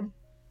CTO.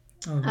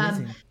 Oh,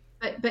 amazing.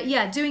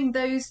 But doing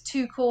those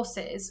 2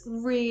 courses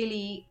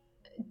really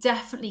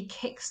definitely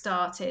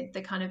kick-started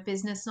the kind of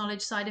business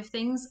knowledge side of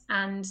things,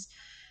 and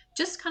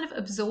just kind of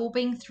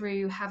absorbing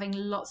through having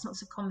lots and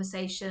lots of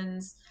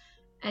conversations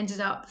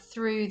ended up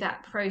through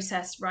that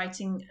process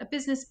writing a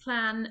business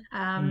plan.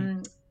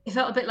 It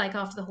felt a bit like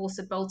after the horse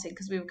had bolted,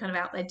 because we were kind of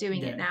out there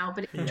doing it now,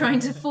 but trying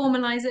to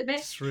formalize it a bit.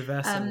 Just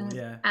reversible,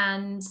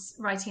 and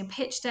writing a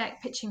pitch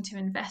deck, pitching to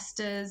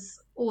investors,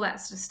 all that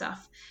sort of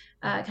stuff,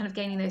 kind of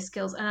gaining those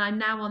skills. And I'm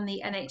now on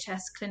the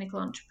NHS Clinical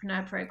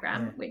Entrepreneur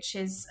Program, which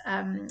is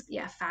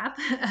fab.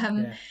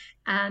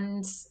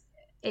 And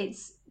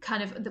it's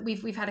kind of,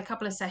 we've had a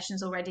couple of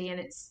sessions already, and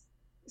it's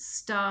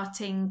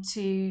starting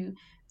to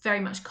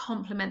very much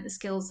complement the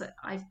skills that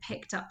I've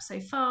picked up so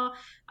far.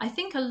 I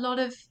think a lot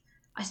of,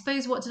 I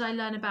suppose, what have I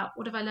learned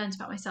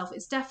about myself?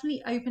 It's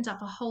definitely opened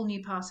up a whole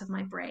new part of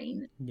my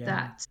brain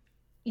that,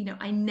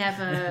 I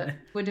never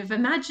would have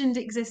imagined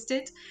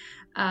existed.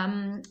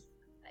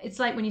 It's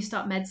like when you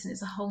start medicine,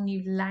 it's a whole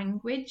new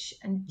language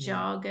and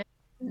jargon,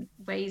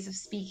 ways of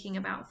speaking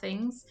about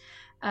things.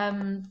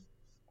 And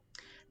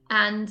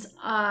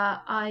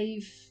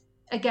I've,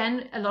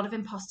 again, a lot of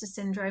imposter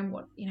syndrome.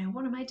 What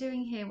am I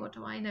doing here? What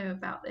do I know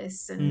about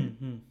this?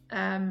 And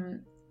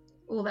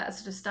all that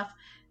sort of stuff.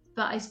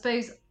 But I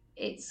suppose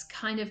it's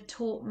kind of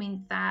taught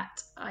me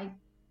that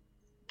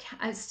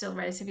it's still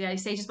relatively early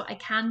stages, but I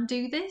can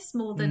do this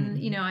more than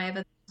I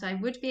ever thought I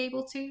would be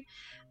able to.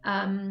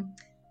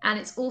 And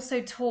it's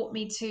also taught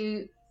me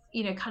to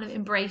kind of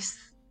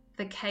embrace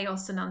the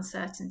chaos and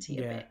uncertainty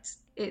a bit.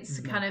 It's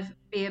kind of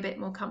be a bit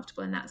more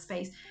comfortable in that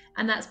space.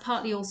 And that's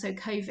partly also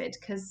COVID,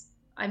 because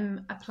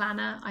I'm a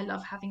planner. I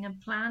love having a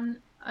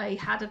plan. I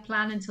had a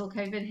plan until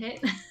COVID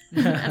hit.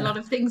 A lot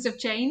of things have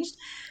changed,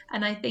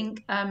 and I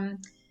think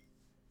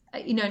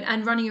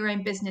and running your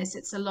own business,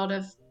 it's a lot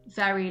of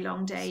very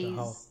long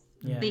days,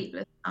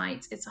 sleepless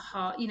nights. It's a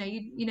hard,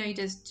 you're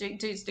just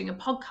doing a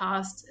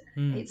podcast.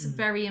 It's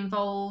very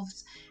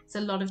involved. It's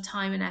a lot of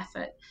time and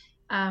effort.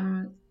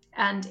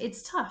 And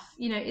it's tough,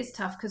 it's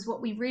tough, because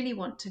what we really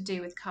want to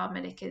do with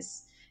Cardmedic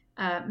is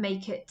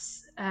make it,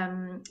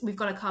 we've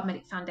got a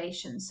Cardmedic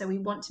Foundation, so we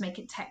want to make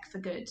it tech for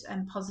good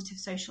and positive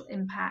social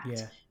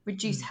impact,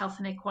 reduce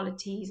health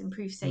inequalities,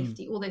 improve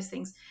safety, all those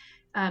things.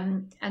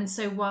 And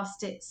so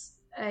whilst it's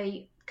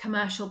a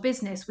commercial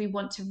business, we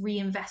want to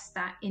reinvest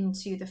that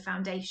into the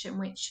foundation,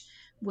 which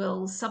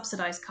will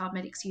subsidize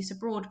Cardmedic's use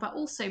abroad, but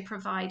also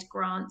provide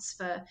grants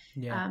for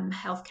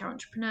healthcare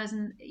entrepreneurs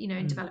and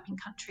in developing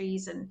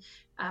countries, and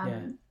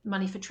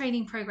money for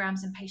training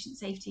programs and patient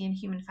safety and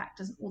human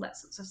factors and all that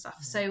sorts of stuff.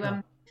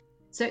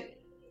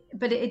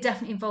 But it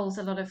definitely involves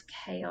a lot of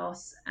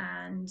chaos,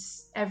 and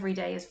every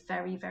day is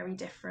very, very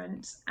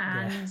different.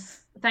 And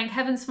thank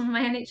heavens for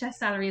my NHS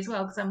salary as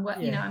well, because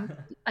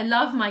I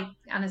love my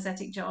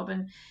anaesthetic job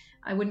and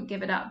I wouldn't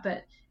give it up.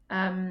 But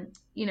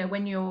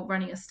when you're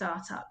running a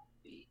startup,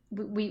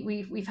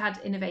 we've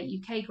had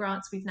Innovate UK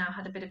grants, we've now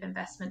had a bit of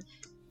investment,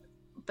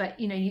 but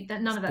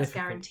none of that's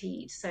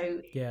guaranteed. So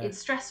it's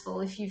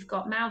stressful if you've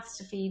got mouths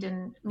to feed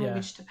and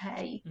mortgage to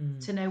pay,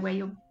 to know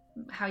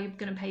how you're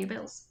going to pay your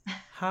bills.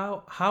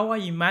 How are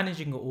you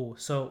managing it all?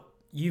 So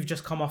you've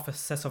just come off a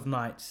set of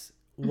nights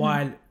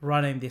while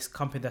running this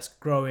company that's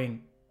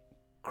growing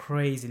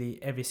crazily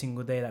every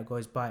single day that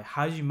goes by.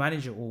 How do you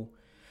manage it all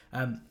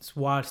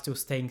while still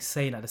staying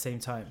sane at the same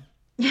time?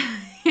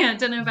 I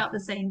don't know about the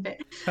same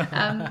bit.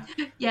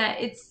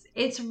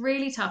 It's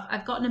really tough.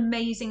 I've got an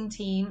amazing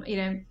team.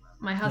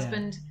 My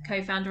husband,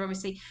 co-founder,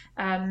 obviously,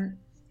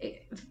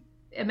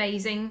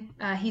 amazing.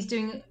 He's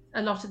doing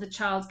a lot of the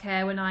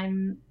childcare when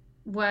I'm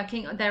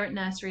working. They're at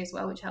nursery as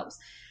well, which helps.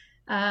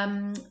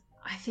 I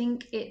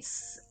think it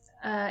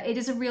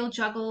is a real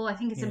juggle. I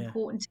think it's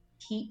important to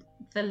keep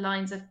the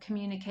lines of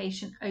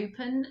communication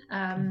open.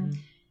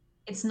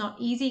 It's not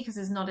easy because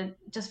it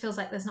just feels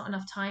like there's not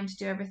enough time to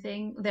do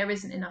everything. There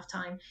isn't enough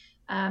time.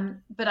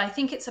 But I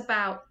think it's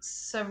about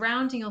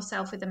surrounding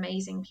yourself with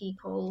amazing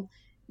people,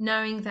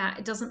 knowing that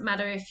it doesn't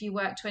matter if you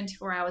work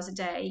 24 hours a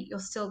day, you're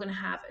still going to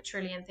have a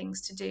trillion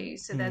things to do.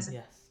 So there's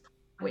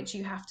which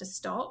you have to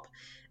stop.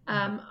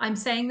 I'm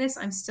saying this,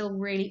 I'm still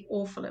really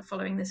awful at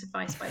following this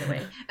advice, by the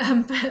way.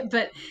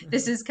 But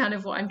this is kind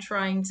of what I'm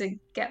trying to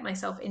get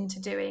myself into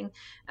doing,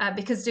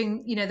 because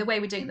doing, the way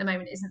we're doing at the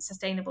moment isn't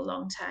sustainable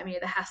long term.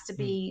 There has to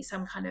be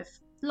some kind of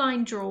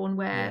line drawn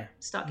where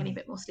start getting a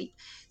bit more sleep.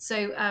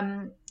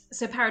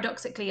 So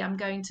paradoxically, I'm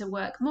going to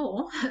work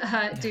more,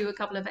 do a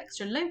couple of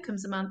extra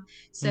locums a month,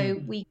 so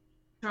we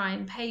try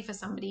and pay for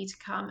somebody to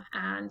come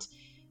and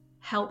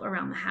help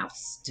around the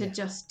house to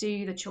just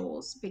do the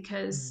chores,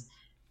 because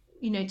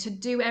to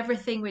do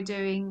everything we're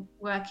doing,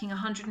 working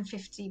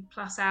 150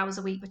 plus hours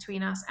a week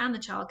between us and the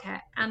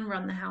childcare and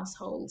run the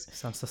household,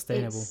 sounds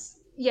sustainable.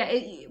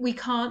 We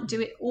can't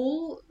do it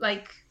all.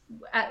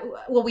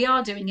 We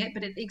are doing it,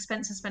 but at the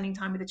expense of spending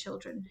time with the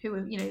children, who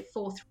are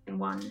 4, 3 and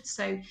 1.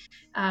 So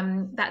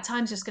that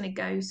time's just going to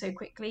go so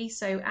quickly.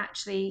 So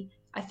actually,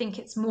 I think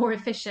it's more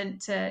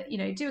efficient to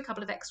do a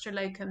couple of extra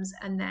locums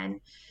and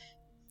then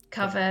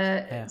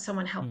cover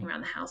someone helping around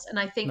the house. And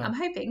I think I'm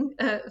hoping,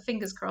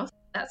 fingers crossed,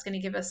 that's going to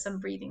give us some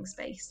breathing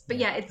space. But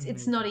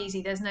it's not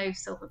easy. There's no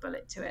silver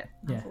bullet to it,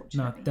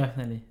 unfortunately. No,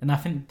 definitely. And I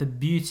think the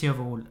beauty of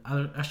all,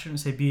 I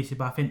shouldn't say beauty,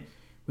 but I think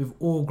with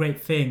all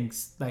great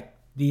things, like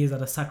these are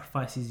the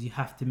sacrifices you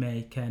have to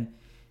make, and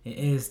it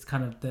is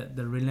kind of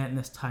the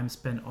relentless time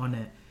spent on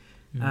it.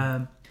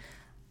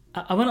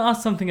 I want to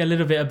ask something a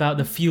little bit about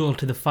the fuel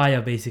to the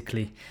fire,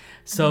 basically.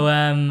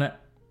 So,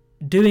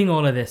 doing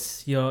all of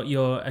this,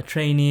 you're a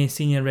trainee,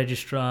 senior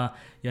registrar,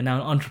 you're now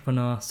an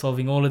entrepreneur,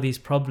 solving all of these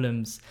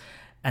problems.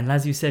 And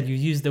as you said, you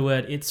used the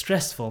word, it's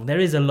stressful. There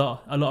is a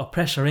lot of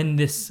pressure in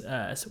this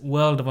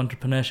world of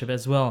entrepreneurship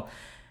as well.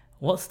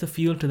 What's the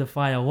fuel to the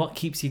fire? What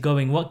keeps you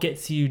going? What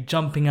gets you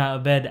jumping out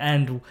of bed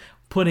and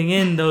putting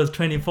in those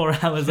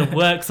 24 hours of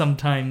work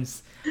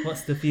sometimes?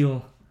 What's the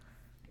fuel?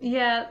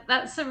 Yeah,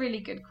 that's a really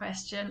good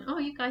question. Oh,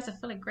 you guys are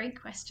full of great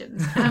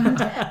questions. And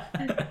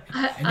you're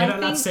not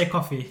allowed to say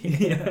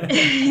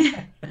coffee.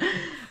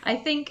 I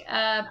think,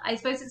 I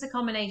suppose it's a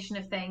combination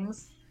of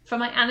things. For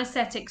my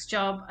anesthetics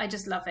job, I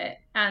just love it.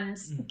 And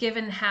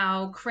given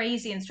how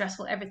crazy and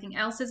stressful everything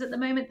else is at the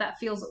moment, that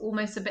feels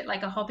almost a bit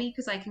like a hobby,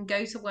 because I can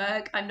go to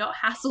work. I'm not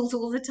hassled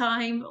all the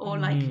time or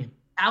like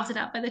shouted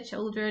at by the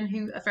children,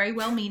 who are very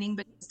well-meaning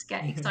but just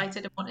get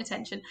excited and want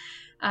attention.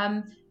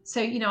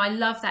 So, I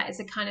love that as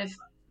a kind of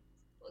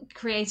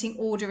creating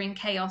order in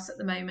chaos at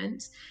the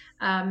moment.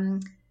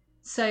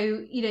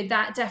 So,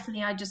 that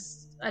definitely,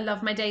 I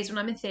love my days when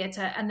I'm in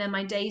theatre, and then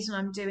my days when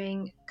I'm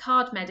doing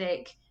Card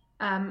Medic.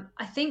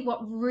 I think what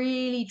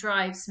really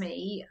drives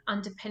me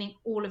underpinning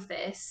all of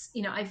this,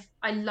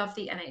 I love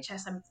the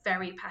NHS. I'm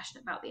very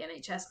passionate about the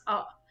NHS.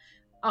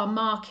 Our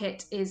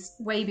market is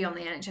way beyond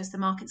the NHS. The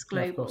market's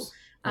global.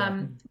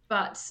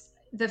 But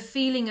the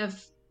feeling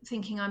of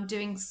thinking I'm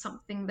doing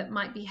something that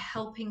might be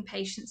helping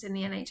patients in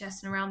the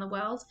NHS and around the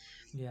world,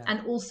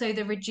 and also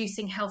the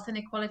reducing health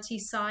inequality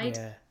side,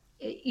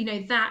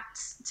 that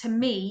to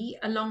me,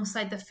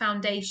 alongside the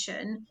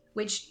foundation,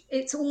 which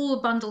it's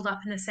all bundled up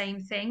in the same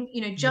thing,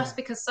 just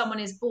because someone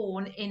is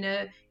born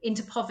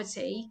into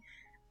poverty,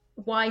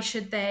 why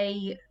should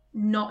they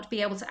not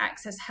be able to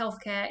access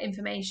healthcare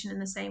information in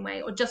the same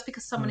way? Or just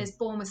because someone is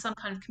born with some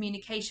kind of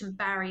communication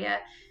barrier,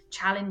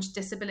 challenge,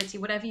 disability,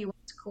 whatever you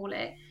want to call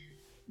it,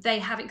 they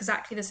have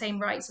exactly the same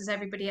rights as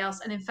everybody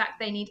else. And in fact,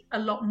 they need a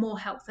lot more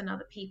help than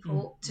other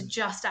people to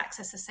just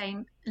access the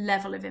same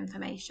level of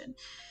information.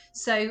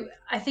 So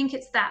I think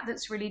it's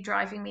that's really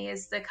driving me,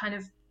 is the kind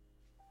of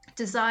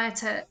desire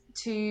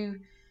to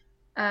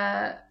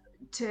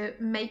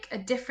make a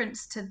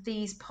difference to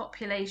these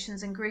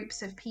populations and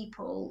groups of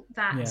people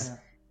that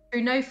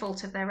through no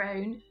fault of their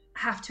own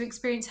have to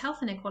experience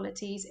health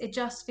inequalities. It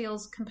just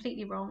feels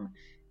completely wrong.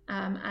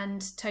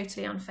 And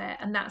totally unfair,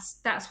 and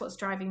that's what's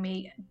driving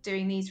me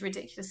doing these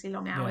ridiculously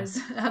long hours.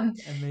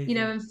 And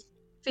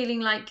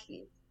feeling like,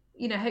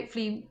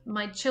 hopefully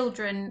my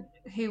children,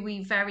 who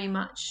we very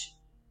much,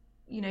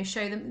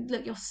 show them,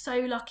 look, you're so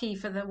lucky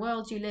for the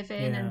world you live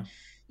in, and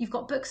you've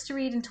got books to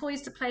read and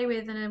toys to play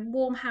with and a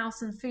warm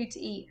house and food to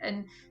eat,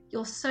 and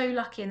you're so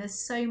lucky, and there's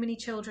so many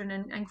children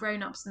and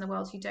grown-ups in the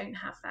world who don't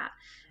have that.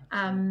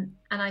 And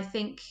I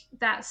think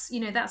that's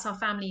our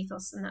family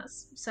ethos, and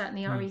that's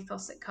certainly our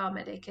ethos at Card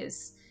Medic,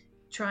 is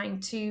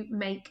trying to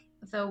make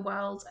the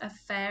world a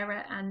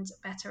fairer and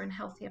better and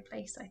healthier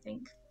place, I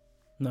think.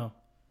 No,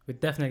 we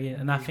definitely,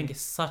 and I think it's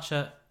such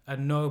a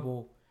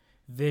noble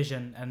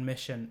vision and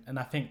mission, and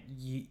I think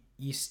you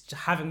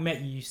having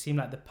met you seem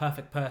like the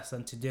perfect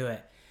person to do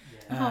it,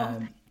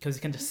 because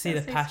you can just see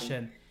the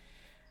passion. Sweet.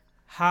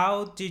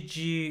 How did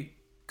you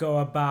go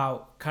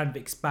about kind of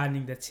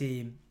expanding the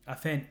team? I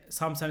think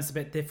sometimes it's a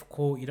bit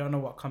difficult. You don't know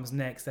what comes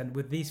next. And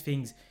with these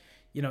things,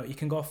 you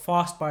can go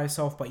fast by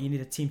yourself, but you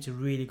need a team to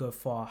really go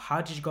far.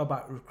 How did you go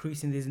about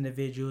recruiting these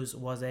individuals?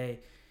 Was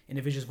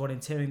individuals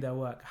volunteering their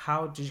work?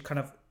 How did you kind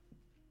of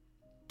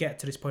get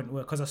to this point?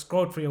 Because I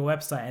scrolled through your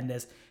website and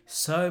there's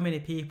so many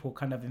people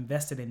kind of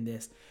invested in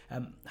this.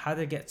 How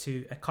did it get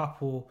to a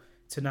couple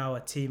to now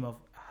a team of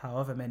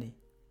however many?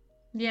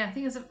 Yeah, I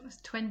think it's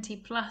 20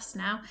 plus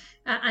now,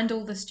 and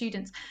all the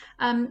students.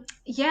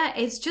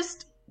 It's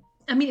just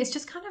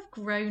kind of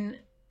grown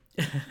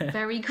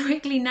very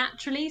quickly,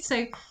 naturally.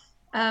 So,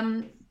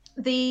 so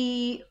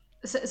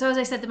as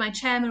I said, my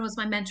chairman was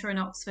my mentor in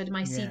Oxford.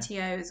 My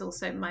CTO is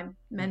also my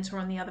mentor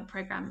on the other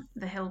program,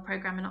 the Hill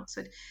program in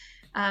Oxford.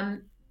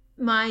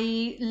 My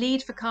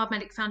lead for Card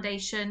Medic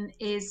Foundation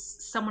is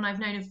someone I've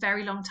known a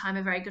very long time,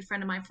 a very good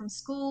friend of mine from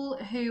school,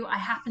 who I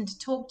happened to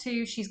talk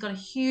to. She's got a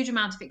huge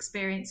amount of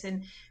experience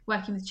in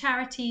working with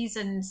charities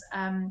and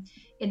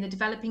in the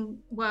developing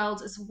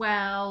world as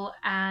well,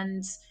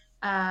 and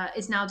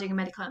is now doing a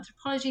medical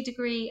anthropology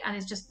degree, and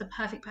is just the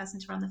perfect person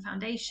to run the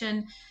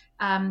foundation.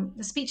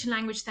 The speech and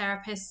language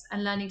therapists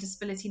and learning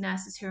disability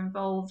nurses who are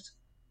involved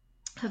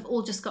have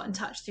all just got in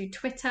touch through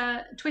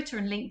Twitter. Twitter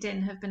and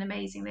LinkedIn have been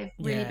amazing. They've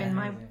really been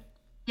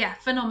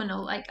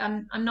phenomenal. Like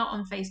I'm not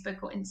on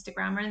Facebook or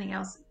Instagram or anything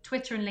else.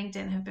 Twitter and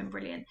LinkedIn have been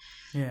brilliant.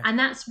 Yeah. And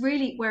that's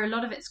really where a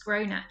lot of it's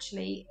grown,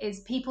 actually,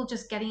 is people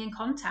just getting in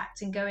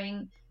contact and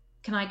going,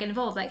 can I get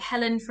involved? Like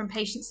Helen from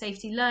Patient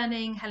Safety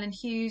Learning, Helen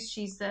Hughes,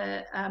 she's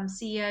the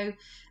CEO,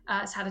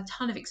 has had a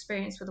ton of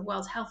experience with the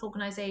World Health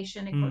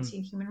Organization, Equality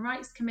and Human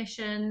Rights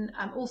Commission,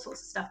 all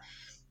sorts of stuff.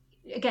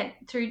 Again,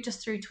 through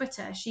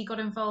Twitter, she got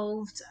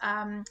involved.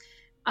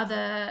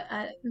 other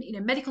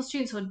medical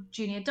students or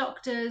junior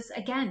doctors.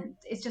 Again,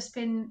 it's just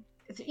been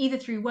either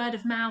through word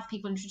of mouth,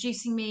 people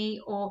introducing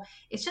me, or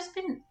it's just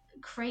been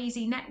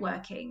crazy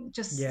networking,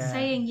 just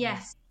saying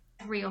yes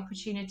to every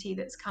opportunity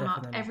that's come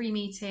up, every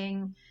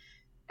meeting,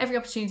 every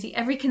opportunity,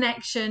 every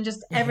connection,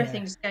 just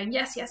everything, just going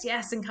yes, yes,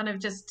 yes, and kind of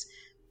just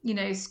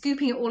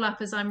scooping it all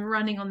up as I'm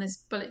running on this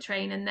bullet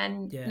train. And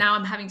then now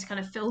I'm having to kind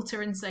of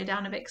filter and slow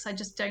down a bit because I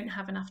just don't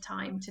have enough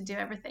time to do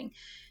everything.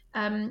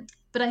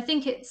 But I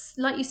think it's,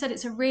 like you said,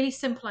 it's a really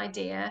simple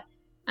idea.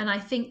 And I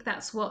think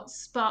that's what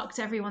sparked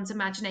everyone's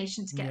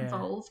imagination to get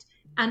involved.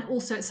 And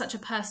also it's such a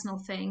personal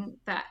thing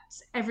that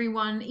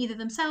everyone, either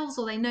themselves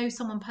or they know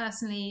someone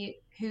personally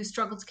who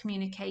struggled to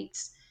communicate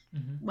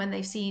when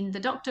they've seen the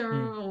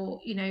doctor or,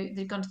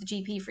 they've gone to the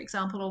GP, for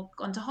example, or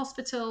gone to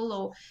hospital,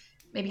 or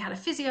maybe had a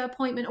physio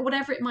appointment, or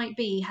whatever it might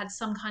be, had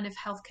some kind of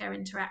healthcare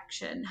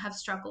interaction, have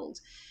struggled.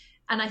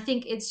 And I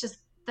think it's just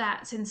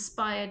that's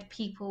inspired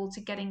people to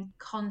get in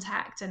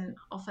contact and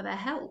offer their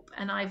help.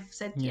 And I've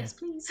said, yes,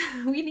 please,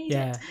 we need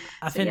it.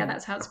 I think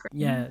that's how it's grown.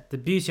 Yeah, the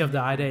beauty of the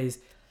idea is,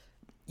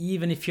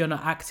 even if you're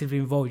not actively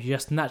involved, you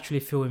just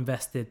naturally feel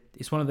invested.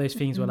 It's one of those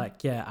things where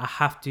I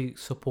have to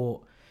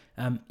support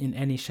in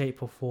any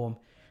shape or form,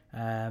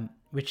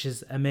 which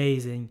is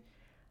amazing.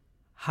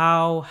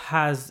 How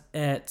has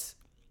it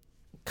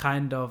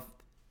kind of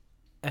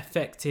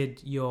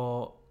affected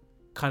your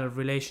kind of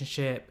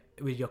relationship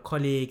with your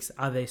colleagues?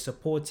 Are they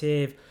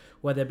supportive?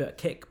 Were there a bit of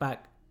kickback?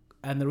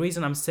 And the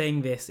reason I'm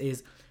saying this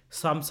is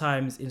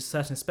sometimes in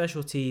certain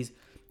specialties,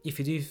 if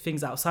you do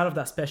things outside of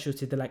that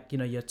specialty, they're like,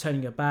 you're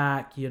turning your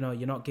back, you're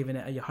not giving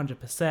it your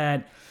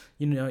 100%,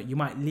 you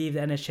might leave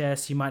the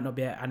NHS, you might not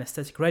be an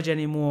anaesthetic reg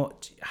anymore.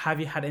 Have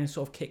you had any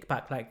sort of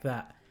kickback like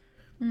that?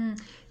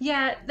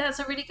 Yeah, that's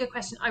a really good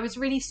question. I was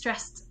really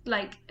stressed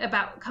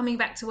about coming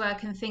back to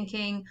work and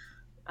thinking,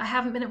 I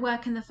haven't been at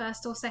work in the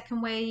first or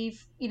second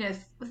wave,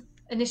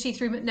 initially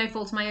through no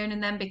fault of my own,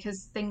 and then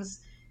because things,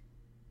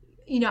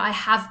 I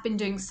have been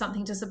doing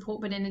something to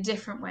support, but in a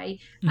different way.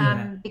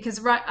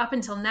 Because right up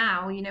until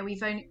now,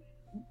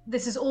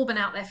 this has all been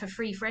out there for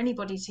free for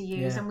anybody to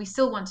use, and we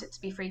still want it to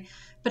be free.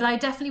 But I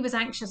definitely was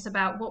anxious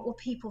about what will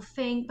people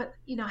think. But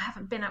I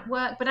haven't been at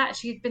work, but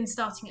actually I've been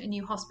starting at a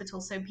new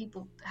hospital, so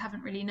people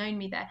haven't really known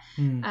me there.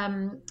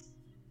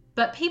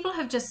 But people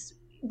have just,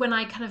 when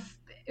I kind of,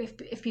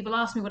 if people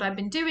ask me what I've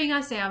been doing,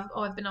 I say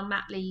I've been on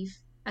mat leave.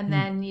 And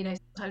then,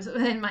 sometimes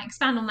I might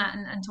expand on that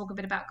and talk a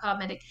bit about Carb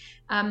Medic.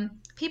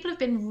 People have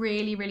been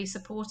really, really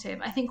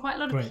supportive. I think quite a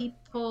lot of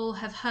people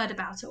have heard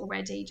about it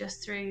already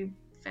just through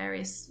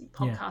various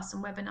podcasts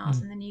and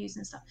webinars and the news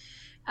and stuff.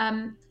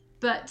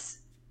 But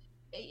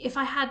if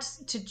I had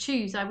to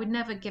choose, I would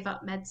never give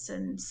up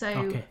medicine.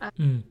 So,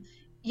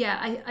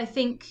 I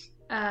think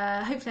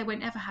hopefully I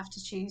won't ever have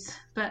to choose.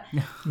 But,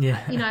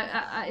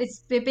 it's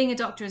being a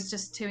doctor is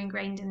just too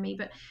ingrained in me.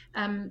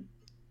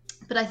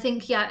 But I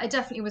think, I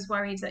definitely was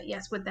worried that,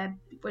 yes,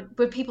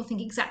 would people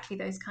think exactly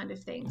those kind of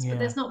things? But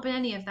there's not been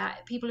any of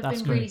that. People have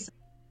been really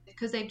supportive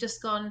because they've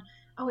just gone,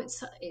 oh,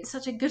 it's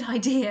such a good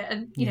idea,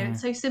 and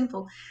it's so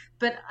simple.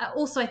 But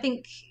also, I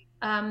think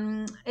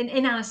in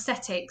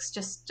anaesthetics,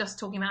 just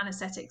talking about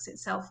anaesthetics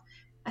itself,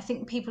 I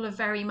think people are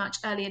very much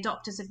early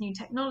adopters of new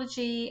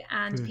technology,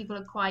 and people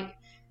are quite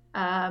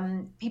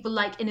people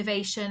like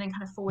innovation and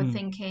kind of forward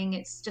thinking.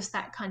 It's just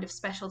that kind of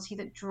specialty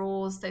that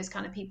draws those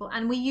kind of people,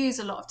 and we use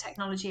a lot of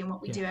technology in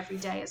what we do every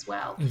day as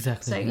well.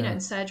 So in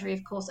surgery,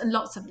 of course, and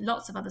lots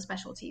of other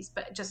specialties,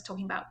 but just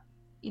talking about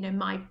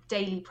my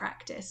daily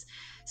practice.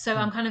 So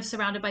I'm kind of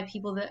surrounded by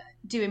people that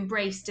do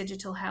embrace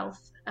digital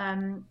health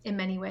in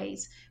many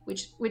ways,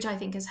 which I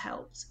think has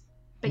helped.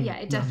 But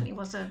it definitely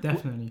was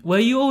Definitely. Were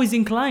you always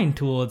inclined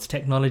towards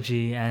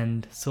technology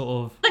and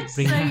sort of... I'm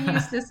so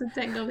useless at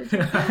technology.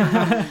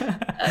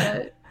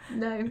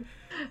 No,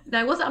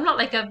 I wasn't. I'm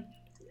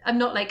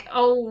not like,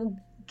 oh,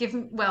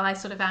 I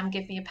sort of am.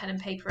 Give me a pen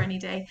and paper any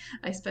day,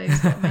 I suppose.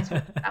 What am I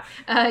talking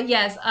about?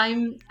 Yes,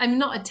 I'm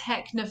not a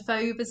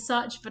technophobe as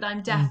such, but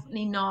I'm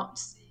definitely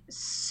not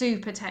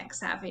super tech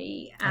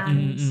savvy,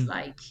 and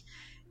I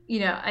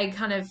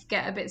kind of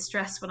get a bit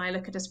stressed when I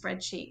look at a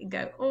spreadsheet and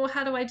go, oh,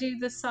 how do I do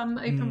the sum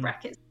open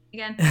brackets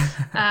again?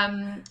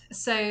 I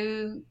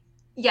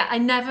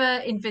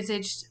never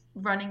envisaged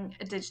running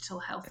a digital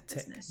health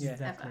business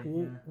ever.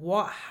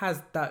 What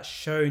has that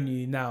shown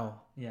you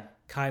now?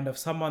 Kind of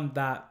someone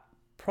that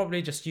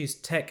probably just use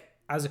tech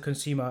as a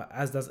consumer,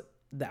 as does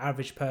the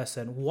average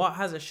person. What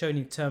has it shown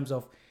in terms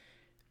of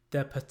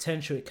the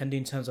potential it can do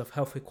in terms of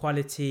health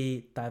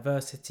equality,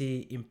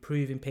 diversity,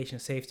 improving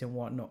patient safety and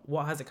whatnot?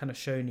 What has it kind of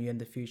shown you in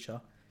the future?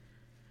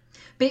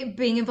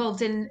 Being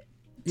involved in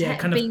the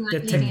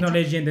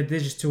technology and the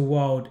digital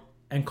world,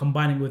 and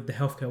combining with the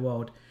healthcare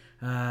world,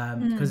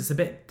 because it's a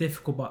bit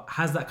difficult, but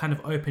has that kind of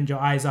opened your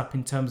eyes up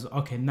in terms of,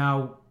 okay,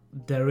 now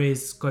there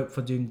is scope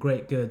for doing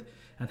great good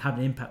and having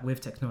an impact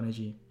with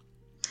technology?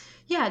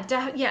 Yeah,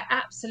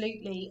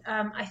 absolutely.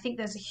 I think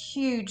there's a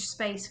huge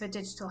space for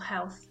digital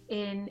health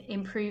in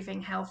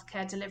improving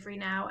healthcare delivery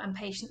now and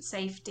patient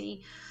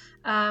safety.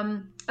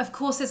 Of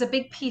course, there's a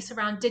big piece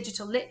around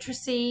digital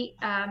literacy,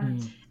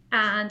 and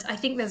I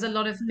think there's a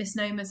lot of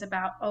misnomers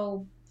about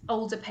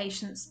older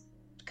patients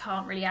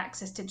can't really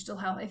access digital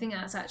health. I think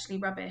that's actually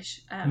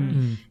rubbish,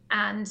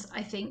 and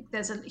I think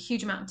there's a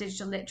huge amount of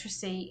digital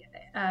literacy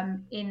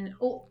in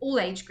all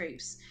age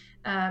groups,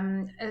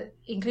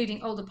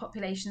 including older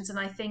populations, and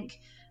I think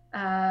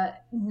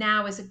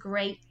now is a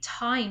great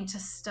time to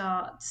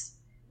start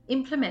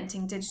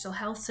implementing digital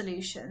health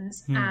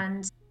solutions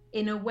and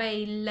in a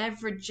way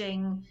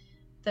leveraging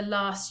the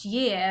last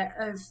year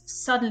of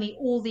suddenly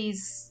all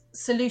these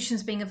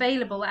solutions being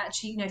available,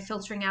 actually,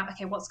 filtering out,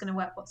 okay, what's going to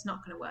work, what's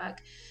not going to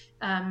work,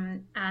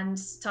 and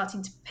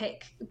starting to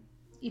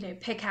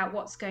pick out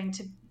what's going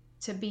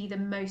to be the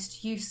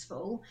most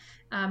useful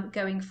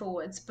going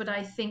forwards. But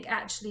I think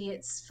actually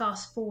it's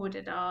fast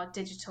forwarded our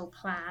digital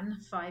plan,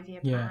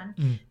 5-year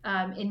plan,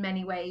 in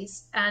many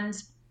ways.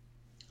 And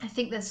I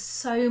think there's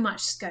so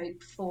much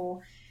scope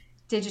for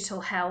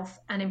digital health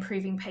and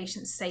improving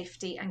patient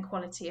safety and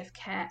quality of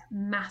care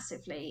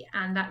massively.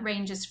 And that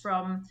ranges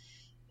from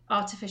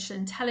artificial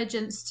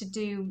intelligence to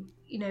do,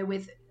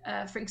 with,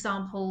 for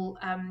example,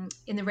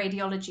 in the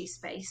radiology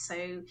space,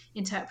 so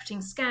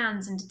interpreting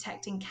scans and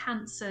detecting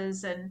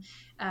cancers and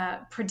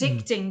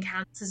predicting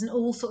cancers and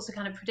all sorts of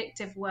kind of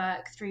predictive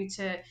work, through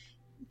to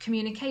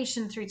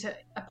communication, through to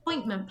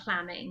appointment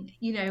planning,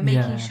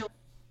 making sure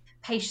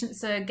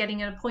patients are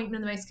getting an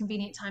appointment at the most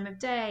convenient time of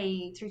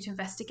day, through to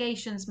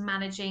investigations,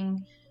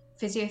 managing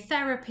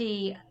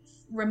physiotherapy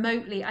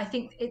remotely. I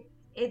think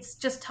it's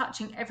just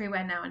touching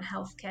everywhere now in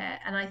healthcare,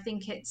 and I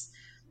think it's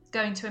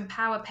going to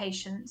empower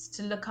patients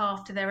to look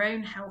after their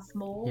own health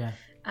more,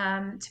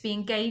 to be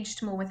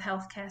engaged more with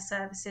healthcare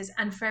services,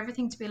 and for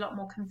everything to be a lot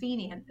more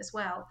convenient as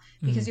well,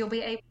 because you'll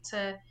be able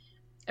to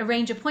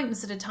arrange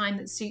appointments at a time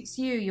that suits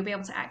you. You'll be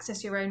able to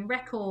access your own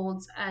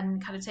records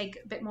and kind of take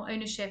a bit more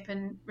ownership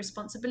and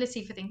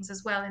responsibility for things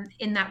as well, and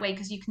in that way,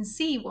 because you can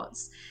see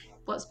what's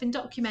been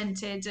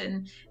documented,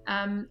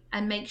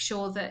 and make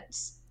sure that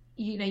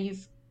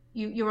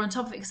you're on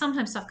top of it. Because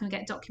sometimes stuff can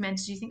get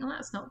documented, you think, oh,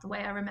 that's not the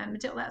way I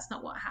remembered it, or that's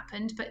not what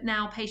happened, but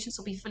now patients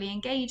will be fully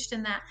engaged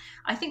in that.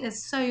 I think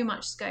there's so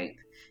much scope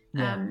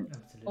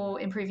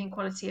for improving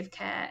quality of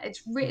care.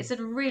 It's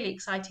a really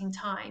exciting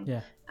time,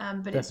 but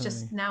definitely. It's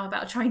just now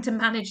about trying to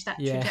manage that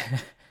trajectory.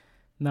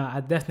 No,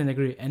 I definitely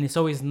agree, and it's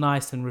always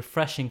nice and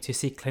refreshing to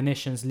see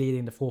clinicians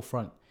leading the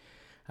forefront,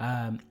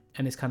 and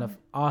it's kind of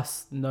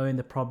us knowing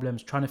the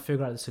problems, trying to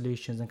figure out the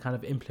solutions, and kind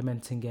of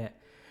implementing it,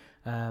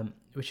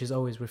 which is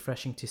always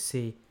refreshing to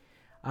see.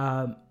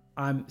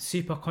 I'm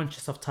super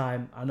conscious of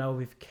time. I know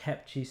we've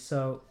kept you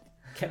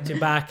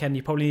back, and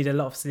you probably need a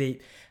lot of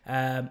sleep.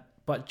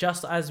 But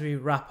just as we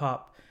wrap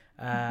up,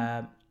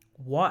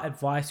 what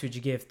advice would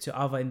you give to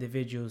other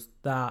individuals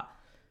that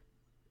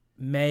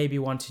may be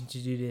wanting to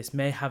do this,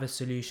 may have a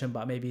solution,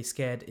 but may be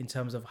scared in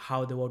terms of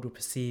how the world will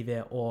perceive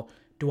it, or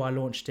do I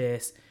launch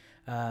this,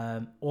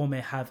 or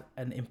may have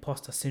an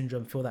imposter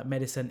syndrome, feel that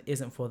medicine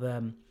isn't for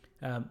them?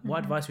 What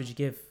advice would you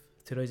give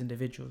to those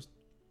individuals?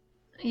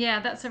 Yeah,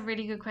 that's a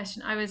really good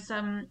question. I was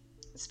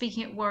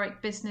speaking at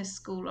Warwick Business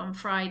School on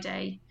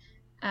Friday,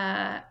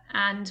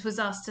 and was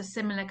asked a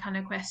similar kind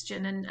of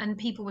question, and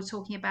people were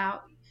talking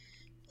about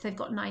if they've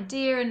got an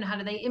idea and how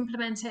do they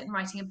implement it, and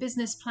writing a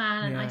business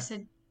plan. And I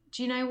said,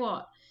 do you know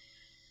what?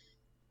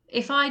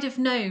 If I'd have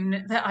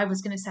known that I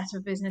was going to set up a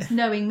business,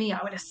 knowing me,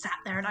 I would have sat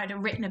there and I'd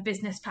have written a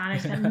business plan. I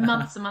spent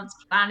months and months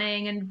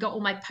planning and got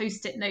all my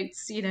post-it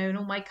notes, and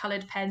all my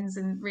coloured pens,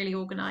 and really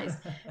organised.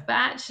 But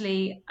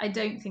actually, I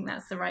don't think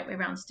that's the right way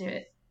around to do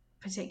it.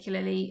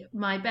 Particularly,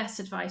 my best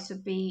advice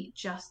would be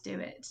just do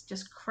it.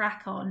 Just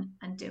crack on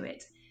and do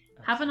it.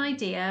 Have an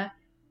idea,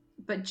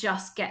 but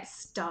just get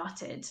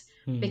started,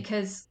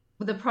 because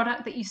the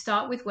product that you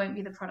start with won't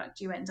be the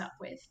product you end up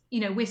with.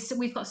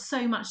 We've got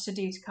so much to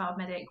do to Carb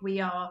Medic.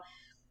 We are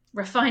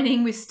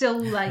refining. We're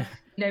still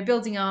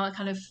building our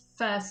kind of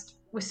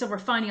we're still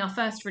refining our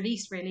first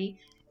release, really.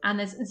 And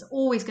there's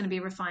always going to be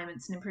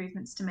refinements and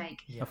improvements to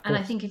make. Yeah, and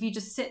I think if you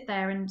just sit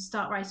there and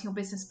start writing your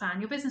business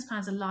plan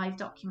is a live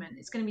document.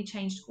 It's going to be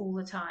changed all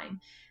the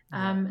time.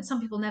 Some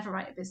people never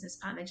write a business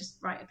plan. They just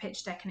write a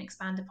pitch deck and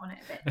expand upon it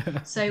a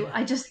bit. So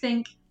I just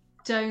think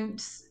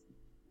don't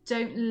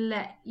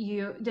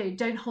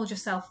hold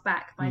yourself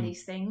back by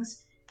these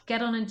things.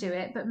 Get on and do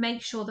it, but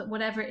make sure that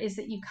whatever it is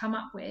that you come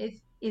up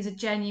with is a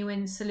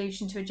genuine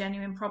solution to a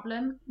genuine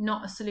problem,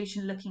 not a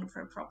solution looking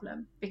for a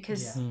problem,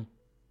 because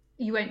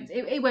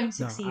it won't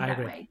succeed that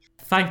way.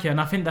 Thank you. And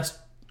I think that's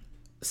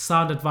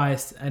sound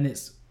advice, and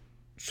it's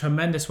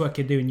tremendous work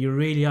you're doing. You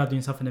really are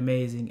doing something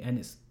amazing, and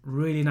it's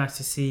really nice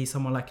to see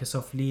someone like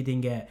yourself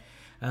leading it.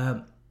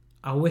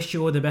 I wish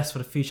you all the best for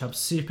the future. I'm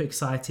super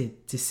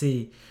excited to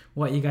see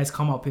what you guys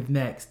come up with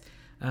next.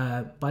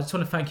 But I just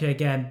want to thank you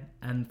again,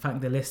 and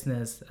thank the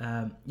listeners.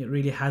 It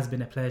really has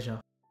been a pleasure.